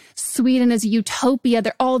 like Sweden is a utopia.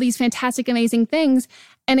 They're all these fantastic, amazing things.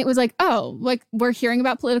 And it was like, oh, like we're hearing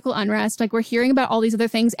about political unrest. Like we're hearing about all these other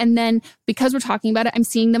things. And then because we're talking about it, I'm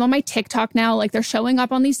seeing them on my TikTok now. Like they're showing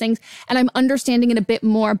up on these things and I'm understanding it a bit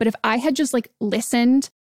more. But if I had just like listened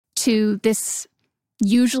to this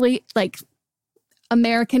usually like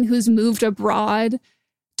American who's moved abroad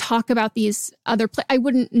talk about these other I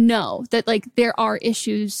wouldn't know that like there are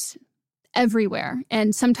issues everywhere.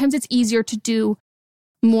 And sometimes it's easier to do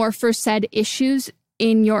more for said issues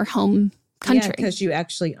in your home country. Yeah, because you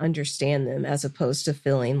actually understand them as opposed to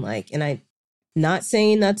feeling like, and I'm not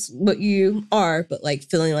saying that's what you are, but like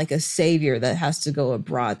feeling like a savior that has to go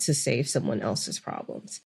abroad to save someone else's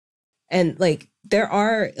problems. And like there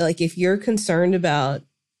are, like if you're concerned about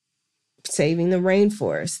saving the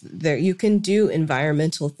rainforest, there you can do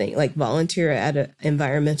environmental things, like volunteer at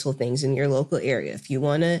environmental things in your local area. If you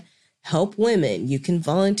want to help women, you can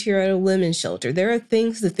volunteer at a women's shelter. There are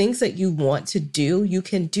things, the things that you want to do, you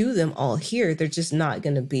can do them all here. They're just not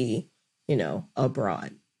going to be,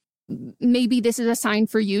 abroad. Maybe this is a sign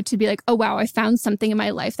for you to be like, oh, wow, I found something in my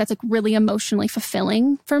life that's like really emotionally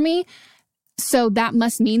fulfilling for me. So that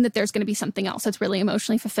must mean that there's going to be something else that's really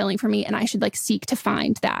emotionally fulfilling for me. And I should like seek to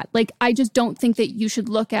find that. Like, I just don't think that you should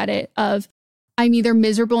look at it of I'm either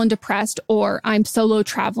miserable and depressed or I'm solo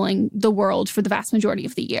traveling the world for the vast majority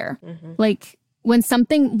of the year. Mm-hmm. Like when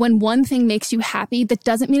one thing makes you happy, that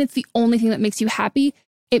doesn't mean it's the only thing that makes you happy.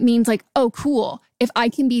 It means like, oh, cool. If I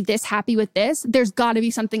can be this happy with this, there's got to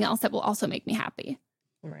be something else that will also make me happy.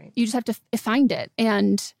 Right. You just have to find it.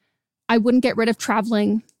 And I wouldn't get rid of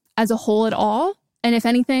traveling as a whole at all. And if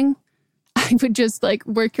anything, I would just like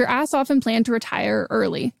work your ass off and plan to retire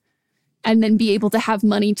early and then be able to have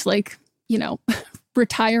money to like,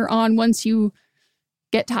 retire on once you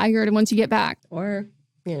get tired and once you get back. Or,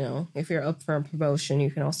 if you're up for a promotion, you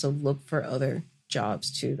can also look for other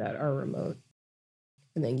jobs too that are remote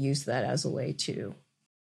and then use that as a way to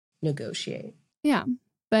negotiate. Yeah.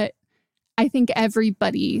 But I think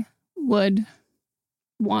everybody would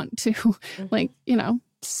want to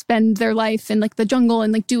spend their life in like the jungle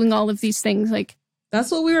and like doing all of these things. Like that's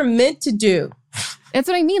what we were meant to do. That's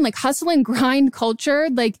what I mean. Like hustle and grind culture.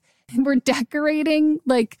 Like we're decorating,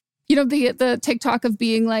 like, the TikTok of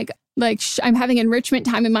being like I'm having enrichment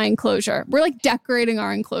time in my enclosure. We're like decorating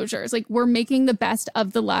our enclosures. Like we're making the best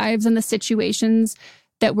of the lives and the situations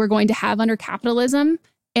that we're going to have under capitalism.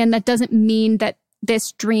 And that doesn't mean that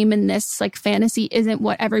this dream and this like fantasy isn't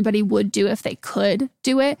what everybody would do if they could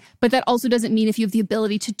do it. But that also doesn't mean if you have the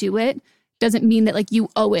ability to do it, doesn't mean that like you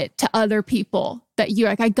owe it to other people that you're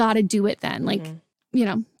like, I gotta do it then. Like,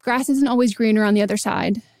 grass isn't always greener on the other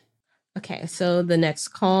side. Okay, so the next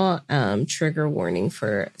call, trigger warning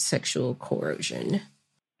for sexual coercion.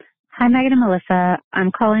 Hi, Megan and Melissa.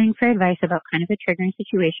 I'm calling for advice about kind of a triggering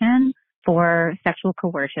situation for sexual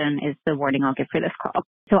coercion is the warning I'll give for this call.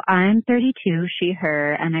 So I'm 32, she,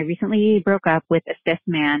 her, and I recently broke up with a cis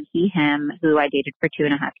man, he, him, who I dated for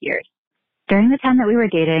 2.5 years. During the time that we were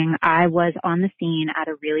dating, I was on the scene at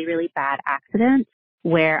a really, really bad accident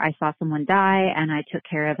where I saw someone die and I took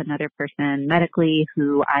care of another person medically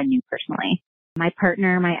who I knew personally. My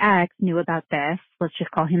partner, my ex, knew about this. Let's just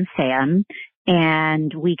call him Sam.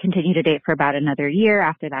 And we continued to date for about another year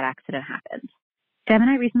after that accident happened. Sam and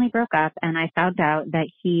I recently broke up and I found out that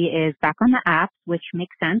he is back on the apps, which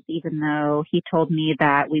makes sense, even though he told me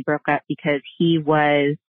that we broke up because he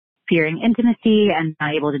was fearing intimacy and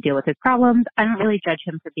not able to deal with his problems. I don't really judge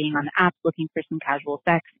him for being on the apps looking for some casual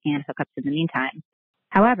sex and hookups in the meantime.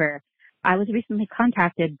 However, I was recently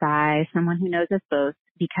contacted by someone who knows us both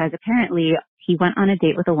because apparently he went on a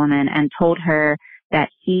date with a woman and told her that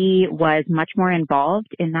he was much more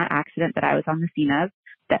involved in that accident that I was on the scene of,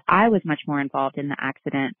 that I was much more involved in the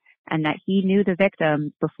accident, and that he knew the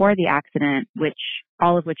victims before the accident,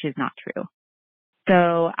 all of which is not true.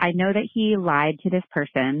 So I know that he lied to this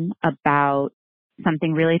person about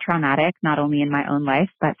something really traumatic, not only in my own life,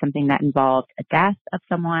 but something that involved a death of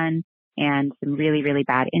someone and some really, really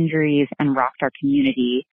bad injuries and rocked our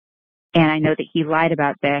community. And I know that he lied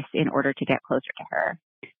about this in order to get closer to her.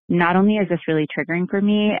 Not only is this really triggering for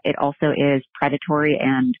me, it also is predatory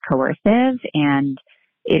and coercive, and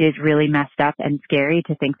it is really messed up and scary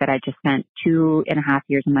to think that I just spent 2.5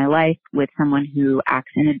 years of my life with someone who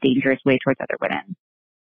acts in a dangerous way towards other women.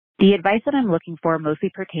 The advice that I'm looking for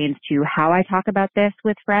mostly pertains to how I talk about this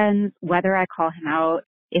with friends, whether I call him out,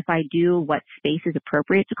 if I do, what space is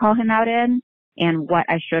appropriate to call him out in, and what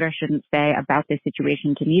I should or shouldn't say about this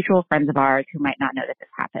situation to mutual friends of ours who might not know that this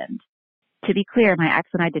happened. To be clear, my ex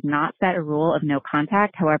and I did not set a rule of no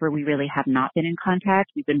contact. However, we really have not been in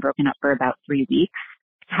contact. We've been broken up for about 3 weeks.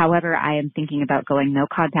 However, I am thinking about going no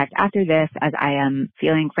contact after this as I am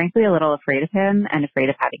feeling, frankly, a little afraid of him and afraid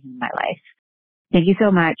of having him in my life. Thank you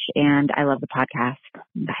so much, and I love the podcast.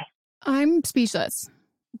 Bye. I'm speechless.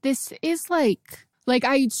 This is like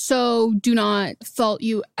I so do not fault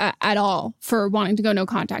you at all for wanting to go no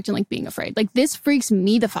contact and like being afraid. Like this freaks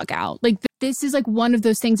me the fuck out. Like this is like one of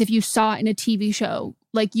those things if you saw it in a TV show,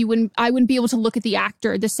 like I wouldn't be able to look at the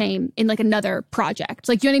actor the same in like another project.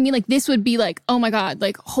 Like, you know what I mean? Like this would be like, oh my God,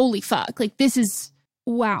 like holy fuck. Like this is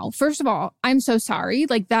Wow. First of all, I'm so sorry.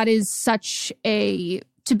 Like, that is such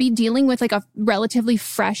to be dealing with like a relatively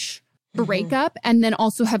fresh breakup and then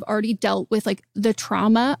also have already dealt with like the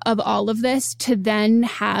trauma of all of this, to then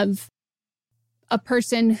have a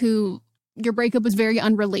person who your breakup was very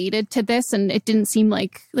unrelated to this, and it didn't seem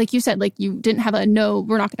like you said, like you didn't have no,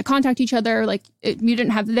 we're not going to contact each other, like you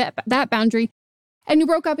didn't have that boundary, and you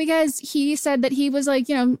broke up because he said that he was like,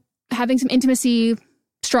 you know, having some intimacy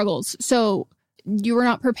struggles. So you were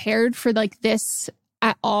not prepared for like this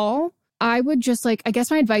at all. I would just like, I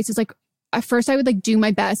guess my advice is like, at first I would like do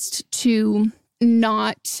my best to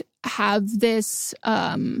not have this,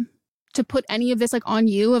 to put any of this like on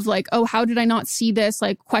you of like, oh, how did I not see this?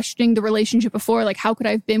 Like questioning the relationship before, like how could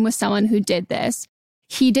I have been with someone who did this?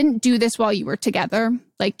 He didn't do this while you were together.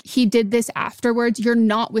 Like he did this afterwards. You're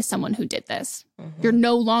not with someone who did this. You're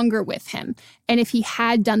no longer with him. And if he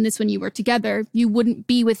had done this when you were together, you wouldn't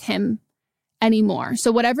be with him anymore.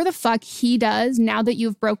 So whatever the fuck he does now that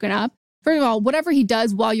you've broken up, first of all, whatever he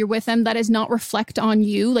does while you're with him, that does not reflect on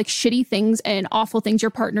you. Like shitty things and awful things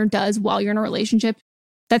your partner does while you're in a relationship,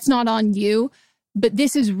 that's not on you. But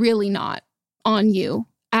this is really not on you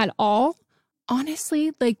at all.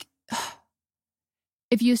 Honestly, like,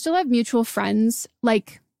 if you still have mutual friends,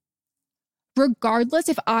 like, regardless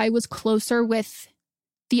if I was closer with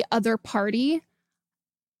the other party,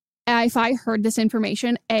 if I heard this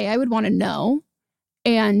information, I would want to know.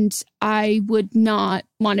 And I would not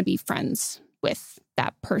want to be friends with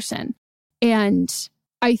that person. And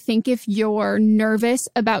I think if you're nervous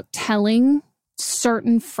about telling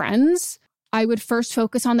certain friends, I would first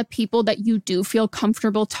focus on the people that you do feel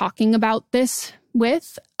comfortable talking about this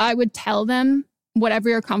with. I would tell them whatever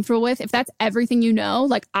you're comfortable with. If that's everything you know,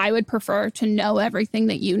 like I would prefer to know everything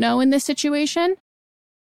that you know in this situation.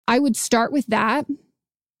 I would start with that.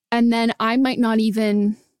 And then I might not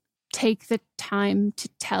even take the time to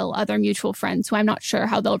tell other mutual friends who I'm not sure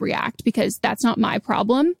how they'll react, because that's not my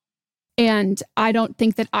problem. And I don't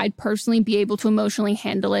think that I'd personally be able to emotionally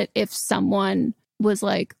handle it if someone was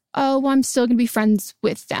like, oh, well, I'm still going to be friends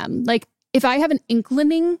with them. Like, if I have an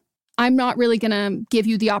inkling, I'm not really going to give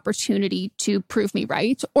you the opportunity to prove me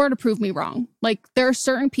right or to prove me wrong. Like, there are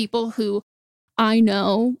certain people who I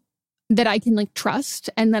know that I can like trust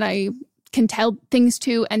and that I can tell things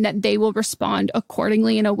to, and that they will respond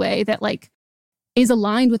accordingly in a way that like is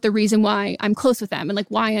aligned with the reason why I'm close with them and like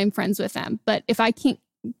why I'm friends with them. But if I can't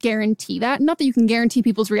guarantee that, not that you can guarantee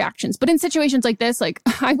people's reactions, but in situations like this, like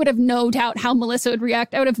I would have no doubt how Melissa would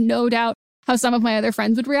react. I would have no doubt how some of my other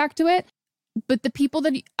friends would react to it. But the people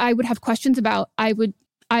that I would have questions about, I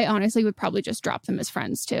honestly would probably just drop them as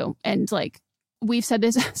friends too. And like, we've said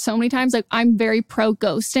this so many times, like I'm very pro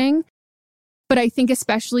ghosting, but I think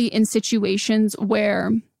especially in situations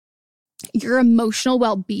where your emotional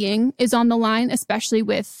well-being is on the line, especially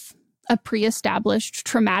with a pre-established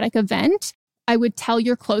traumatic event, I would tell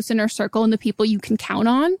your close inner circle and the people you can count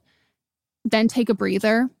on, then take a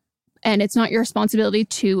breather. And it's not your responsibility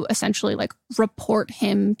to essentially like report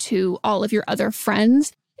him to all of your other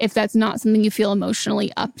friends if that's not something you feel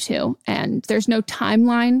emotionally up to. And there's no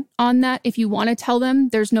timeline on that. If you want to tell them,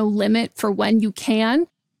 there's no limit for when you can.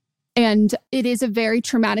 And it is a very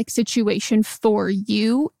traumatic situation for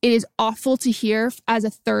you. It is awful to hear as a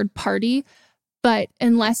third party, but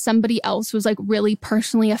unless somebody else was like really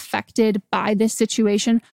personally affected by this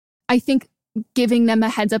situation, I think giving them a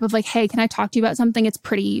heads up of like, hey, can I talk to you about something? It's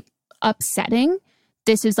pretty upsetting.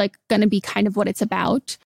 This is like going to be kind of what it's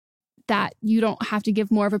about. That you don't have to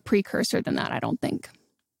give more of a precursor than that, I don't think.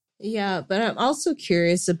 Yeah, but I'm also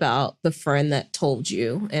curious about the friend that told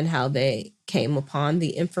you and how they came upon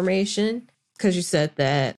the information. Because you said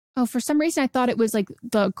that... Oh, for some reason I thought it was like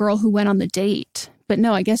the girl who went on the date. But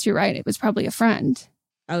no, I guess you're right. It was probably a friend.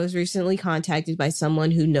 I was recently contacted by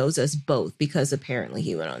someone who knows us both because apparently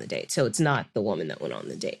he went on the date. So it's not the woman that went on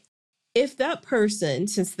the date. If that person,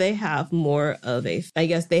 since they have more of a... I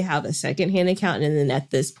guess they have a secondhand account, and then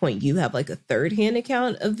at this point you have like a third-hand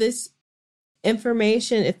account of this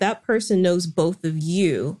information. If that person knows both of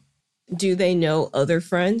you, do they know other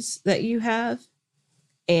friends that you have?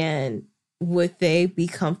 And would they be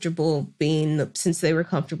comfortable since they were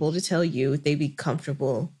comfortable to tell you, would they be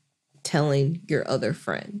comfortable telling your other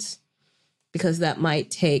friends? Because that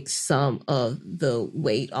might take some of the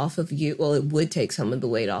weight off of you. Well, it would take some of the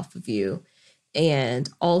weight off of you. And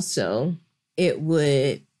also it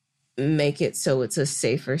would make it so it's a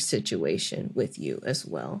safer situation with you as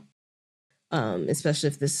well. Especially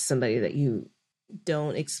if this is somebody that you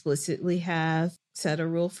don't explicitly have set a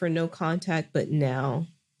rule for no contact, but now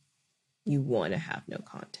you want to have no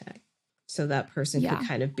contact. So that person could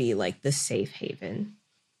kind of be like the safe haven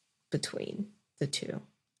between the two.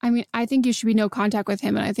 I mean, I think you should be no contact with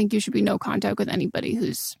him, and I think you should be no contact with anybody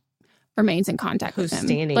who's remains in contact with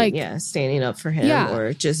him. Standing up for him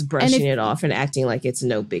or just brushing it off and acting like it's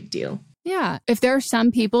no big deal. Yeah. If there are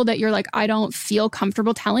some people that you're like, I don't feel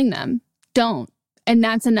comfortable telling them, don't. And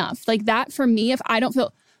that's enough. Like that for me, if I don't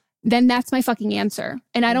feel, then that's my fucking answer.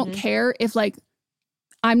 And I don't care if like,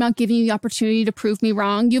 I'm not giving you the opportunity to prove me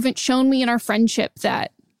wrong. You haven't shown me in our friendship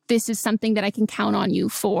that this is something that I can count on you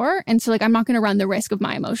for. And so like, I'm not going to run the risk of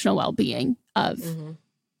my emotional well-being of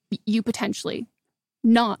you potentially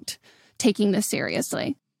not taking this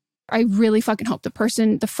seriously. I really fucking hope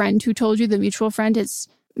the friend who told you, the mutual friend, is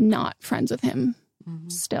not friends with him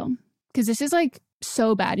still. Because this is like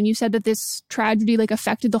so bad. And you said that this tragedy like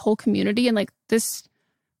affected the whole community. And like this,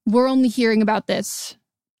 we're only hearing about this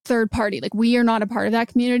third party. Like we are not a part of that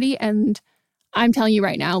community. And I'm telling you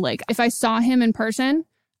right now, like if I saw him in person,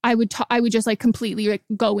 I would just like completely like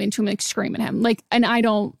go into him and like, scream at him. Like, and I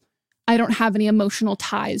don't have any emotional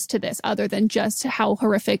ties to this other than just how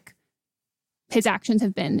horrific his actions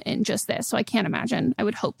have been in just this. So I can't imagine. I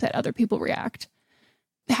would hope that other people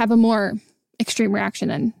have a more extreme reaction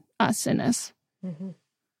than us in this.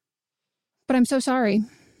 But I'm so sorry.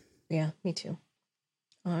 Yeah, me too.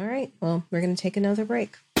 All right. Well, we're going to take another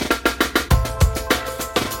break.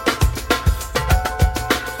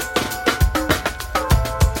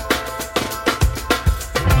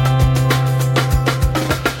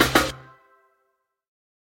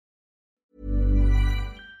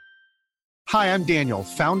 Hi, I'm Daniel,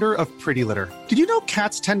 founder of Pretty Litter. Did you know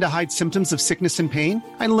cats tend to hide symptoms of sickness and pain?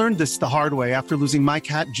 I learned this the hard way after losing my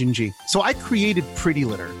cat, Gingy. So I created Pretty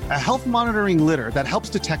Litter, a health monitoring litter that helps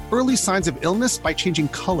detect early signs of illness by changing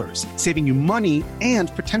colors, saving you money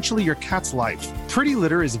and potentially your cat's life. Pretty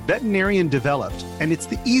Litter is veterinarian developed, and it's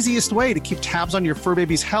the easiest way to keep tabs on your fur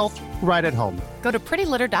baby's health right at home. Go to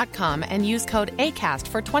prettylitter.com and use code ACAST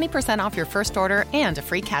for 20% off your first order and a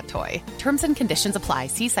free cat toy. Terms and conditions apply.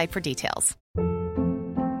 See site for details.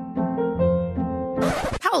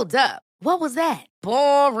 Hold up. What was that?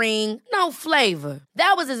 Boring. No flavor.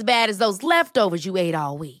 That was as bad as those leftovers you ate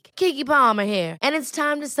all week. Keke Palmer here, and it's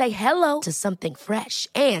time to say hello to something fresh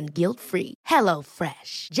and guilt-free. Hello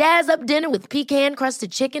Fresh. Jazz up dinner with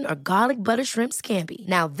pecan-crusted chicken or garlic butter shrimp scampi.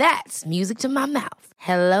 Now that's music to my mouth.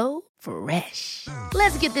 Hello Fresh.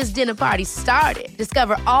 Let's get this dinner party started.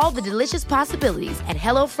 Discover all the delicious possibilities at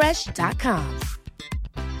hellofresh.com.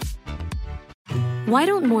 Why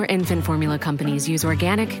don't more infant formula companies use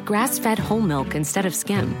organic, grass-fed whole milk instead of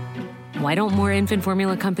skim? Why don't more infant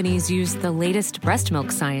formula companies use the latest breast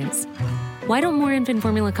milk science? Why don't more infant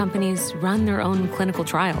formula companies run their own clinical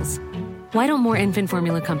trials? Why don't more infant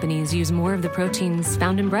formula companies use more of the proteins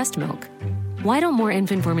found in breast milk? Why don't more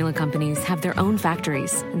infant formula companies have their own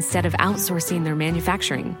factories instead of outsourcing their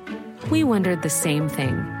manufacturing? We wondered the same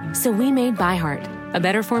thing. So we made ByHeart, a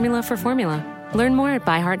better formula for formula. Learn more at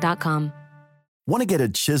byheart.com. Want to get a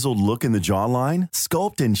chiseled look in the jawline?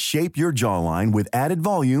 Sculpt and shape your jawline with added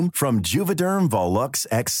volume from Juvederm Volux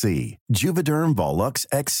XC. Juvederm Volux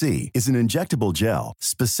XC is an injectable gel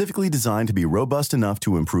specifically designed to be robust enough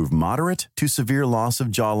to improve moderate to severe loss of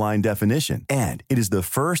jawline definition. And it is the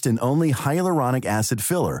first and only hyaluronic acid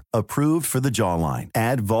filler approved for the jawline.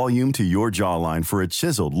 Add volume to your jawline for a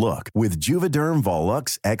chiseled look with Juvederm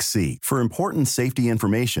Volux XC. For important safety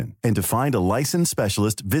information and to find a licensed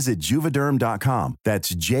specialist, visit Juvederm.com.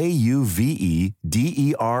 That's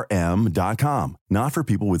Juvederm.com. Not for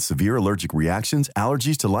people with severe allergic reactions,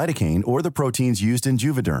 allergies to lidocaine, or the proteins used in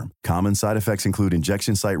Juvederm. Common side effects include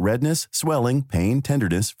injection site redness, swelling, pain,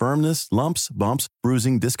 tenderness, firmness, lumps, bumps,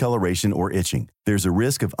 bruising, discoloration, or itching. There's a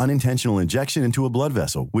risk of unintentional injection into a blood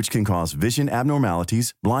vessel, which can cause vision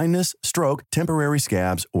abnormalities, blindness, stroke, temporary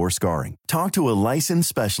scabs, or scarring. Talk to a licensed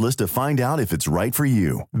specialist to find out if it's right for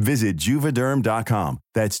you. Visit Juvederm.com.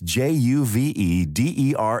 That's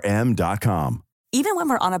Juvederm.com. Even when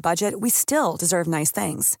we're on a budget, we still deserve nice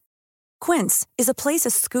things. Quince is a place to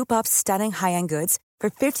scoop up stunning high-end goods for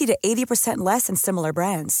 50 to 80% less than similar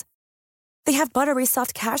brands. They have buttery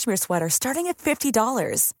soft cashmere sweaters starting at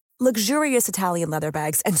 $50, luxurious Italian leather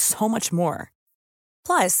bags, and so much more.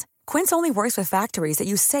 Plus, Quince only works with factories that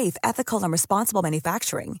use safe, ethical, and responsible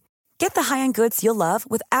manufacturing. Get the high-end goods you'll love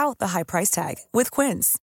without the high price tag with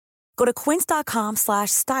Quince. Go to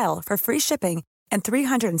quince.com/style for free shipping and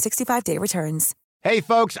 365-day returns. Hey,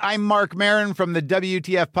 folks, I'm Mark Maron from the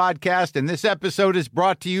WTF Podcast, and this episode is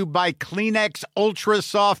brought to you by Kleenex Ultra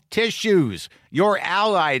Soft Tissues, your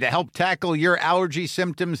ally to help tackle your allergy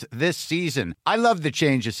symptoms this season. I love the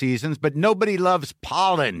change of seasons, but nobody loves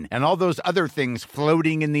pollen and all those other things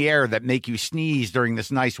floating in the air that make you sneeze during this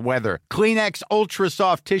nice weather. Kleenex Ultra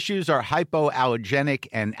Soft Tissues are hypoallergenic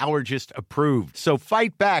and allergist approved. So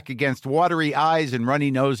fight back against watery eyes and runny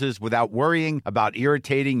noses without worrying about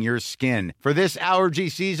irritating your skin. For this allergy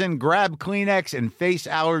season, grab Kleenex and face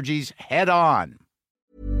allergies head on.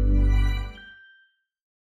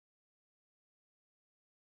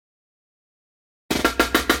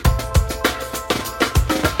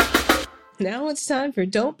 Now it's time for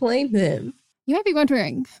Don't Blame Them. You might be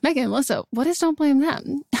wondering, Megan and Melissa, what is Don't Blame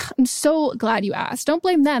Them? I'm so glad you asked. Don't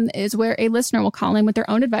Blame Them is where a listener will call in with their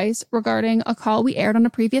own advice regarding a call we aired on a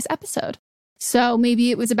previous episode. So maybe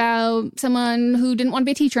it was about someone who didn't want to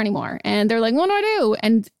be a teacher anymore. And they're like, what do I do?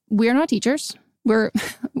 And we're not teachers. We're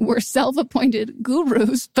self-appointed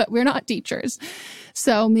gurus, but we're not teachers.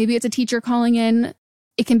 So maybe it's a teacher calling in.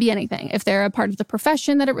 It can be anything. If they're a part of the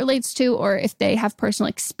profession that it relates to, or if they have personal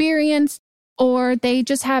experience, or they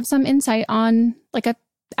just have some insight on like a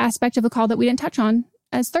aspect of a call that we didn't touch on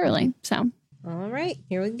as thoroughly. So, all right,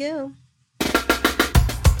 here we go.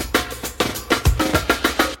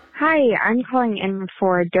 Hi, I'm calling in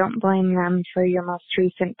for Don't Blame Them for your most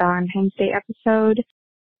recent Valentine's Day episode.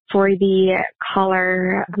 For the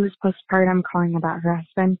caller who's postpartum calling about her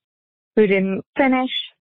husband who didn't finish,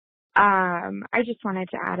 I just wanted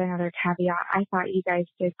to add another caveat. I thought you guys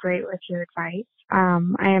did great with your advice.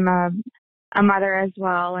 I am a mother as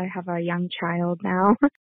well. I have a young child now,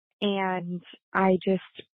 and I just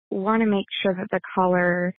want to make sure that the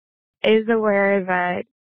caller is aware that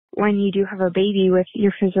when you do have a baby, with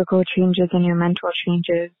your physical changes and your mental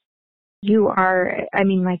changes, you are, I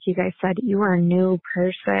mean, like you guys said, you are a new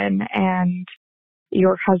person, and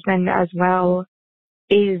your husband as well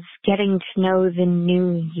is getting to know the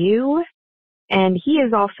new you, and he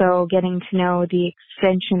is also getting to know the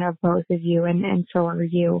extension of both of you, and so are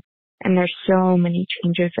you. And there's so many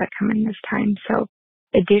changes that come in this time. So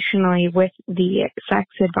additionally, with the sex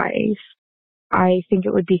advice, I think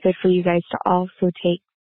it would be good for you guys to also take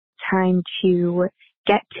time to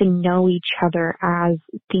get to know each other as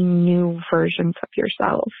the new versions of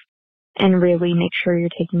yourself, and really make sure you're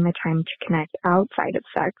taking the time to connect outside of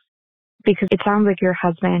sex, because it sounds like your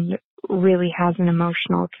husband really has an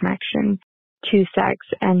emotional connection to sex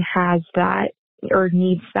and has that, or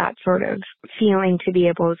needs that sort of feeling to be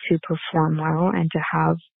able to perform well and to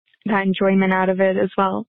have that enjoyment out of it as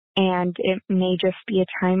well. And it may just be a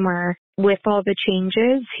time where, with all the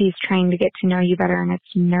changes, he's trying to get to know you better, and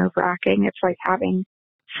it's nerve-wracking. It's like having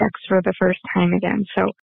sex for the first time again.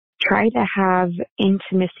 So try to have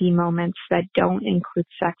intimacy moments that don't include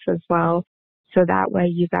sex as well, so that way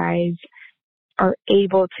you guys are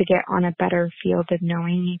able to get on a better field of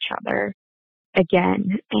knowing each other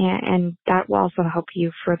again, and that will also help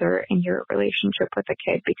you further in your relationship with a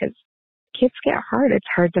kid, because kids get hard. It's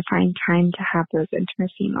hard to find time to have those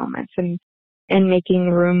intimacy moments, and making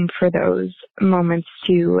room for those moments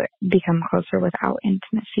to become closer without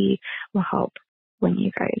intimacy will help when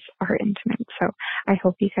you guys are intimate. So I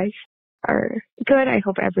hope you guys are good. I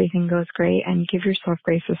hope everything goes great, and give yourself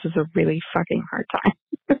grace. This is a really fucking hard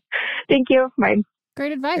time. Thank you. Bye.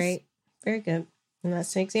 Great advice. Great. Very good. And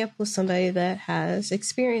that's an example of somebody that has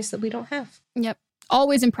experience that we don't have. Yep.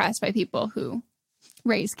 Always impressed by people who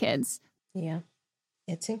raise kids. Yeah.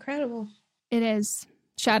 It's incredible. It is.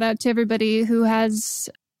 Shout out to everybody who has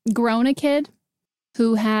grown a kid,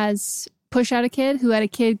 who has pushed out a kid, who had a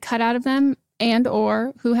kid cut out of them, and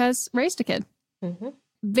or who has raised a kid. Mm-hmm.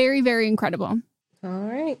 Very, very incredible. All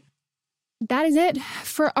right. That is it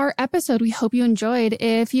for our episode. We hope you enjoyed.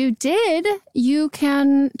 If you did, you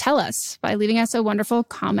can tell us by leaving us a wonderful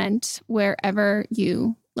comment wherever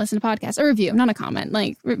you listen to podcasts. A review, not a comment.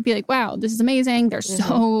 Like, be like, wow, this is amazing. They're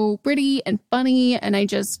so pretty and funny, and I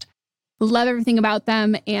just love everything about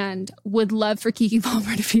them, and would love for Keke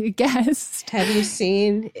Palmer to be a guest. Have you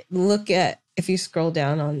seen, look at, if you scroll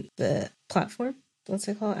down on the platform, what's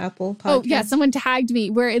it called? Apple Podcast? Oh, yeah. Someone tagged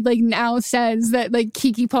me where it like now says that like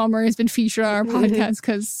Keke Palmer has been featured on our podcast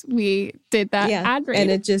because we did that ad read.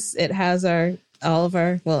 And it has all of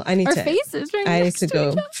our, well, I need our faces right I need to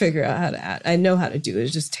go figure out how to add. I know how to do it. It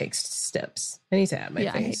just takes steps. I need to add my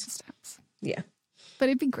face. I hate steps. Yeah. But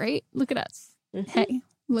it'd be great. Look at us. Hey,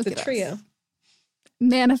 look at the trio. us.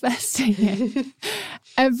 Manifesting it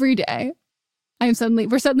every day.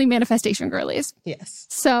 We're suddenly manifestation girlies. Yes.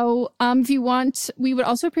 So if you want, we would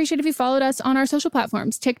also appreciate if you followed us on our social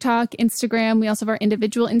platforms, TikTok, Instagram. We also have our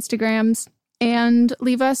individual Instagrams, and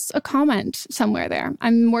leave us a comment somewhere there.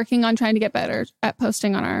 I'm working on trying to get better at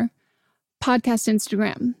posting on our podcast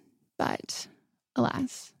Instagram, but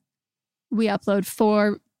alas, we upload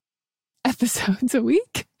 4 episodes a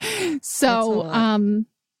week. So,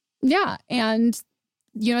 yeah. And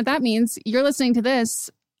you know what that means? You're listening to this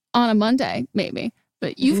on a Monday, maybe,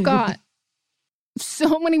 but you've got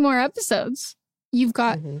so many more episodes. You've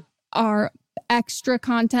got our extra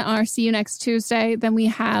content on our See You Next Tuesday. Then we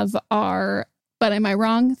have our But Am I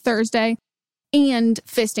Wrong Thursday and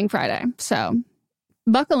Fisting Friday. So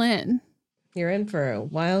buckle in. You're in for a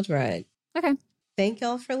wild ride. Okay. Thank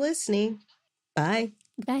y'all for listening. Bye.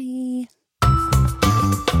 Bye.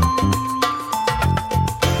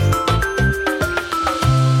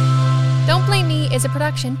 Don't Blame Me is a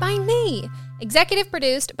production by me. Executive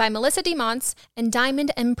produced by Melissa DeMonts and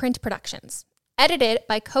Diamond Imprint Productions. Edited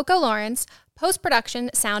by Coco Lawrence.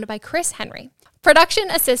 Post-production sound by Chris Henry.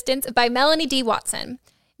 Production assistance by Melanie D. Watson.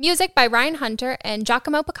 Music by Ryan Hunter and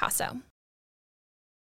Giacomo Picasso.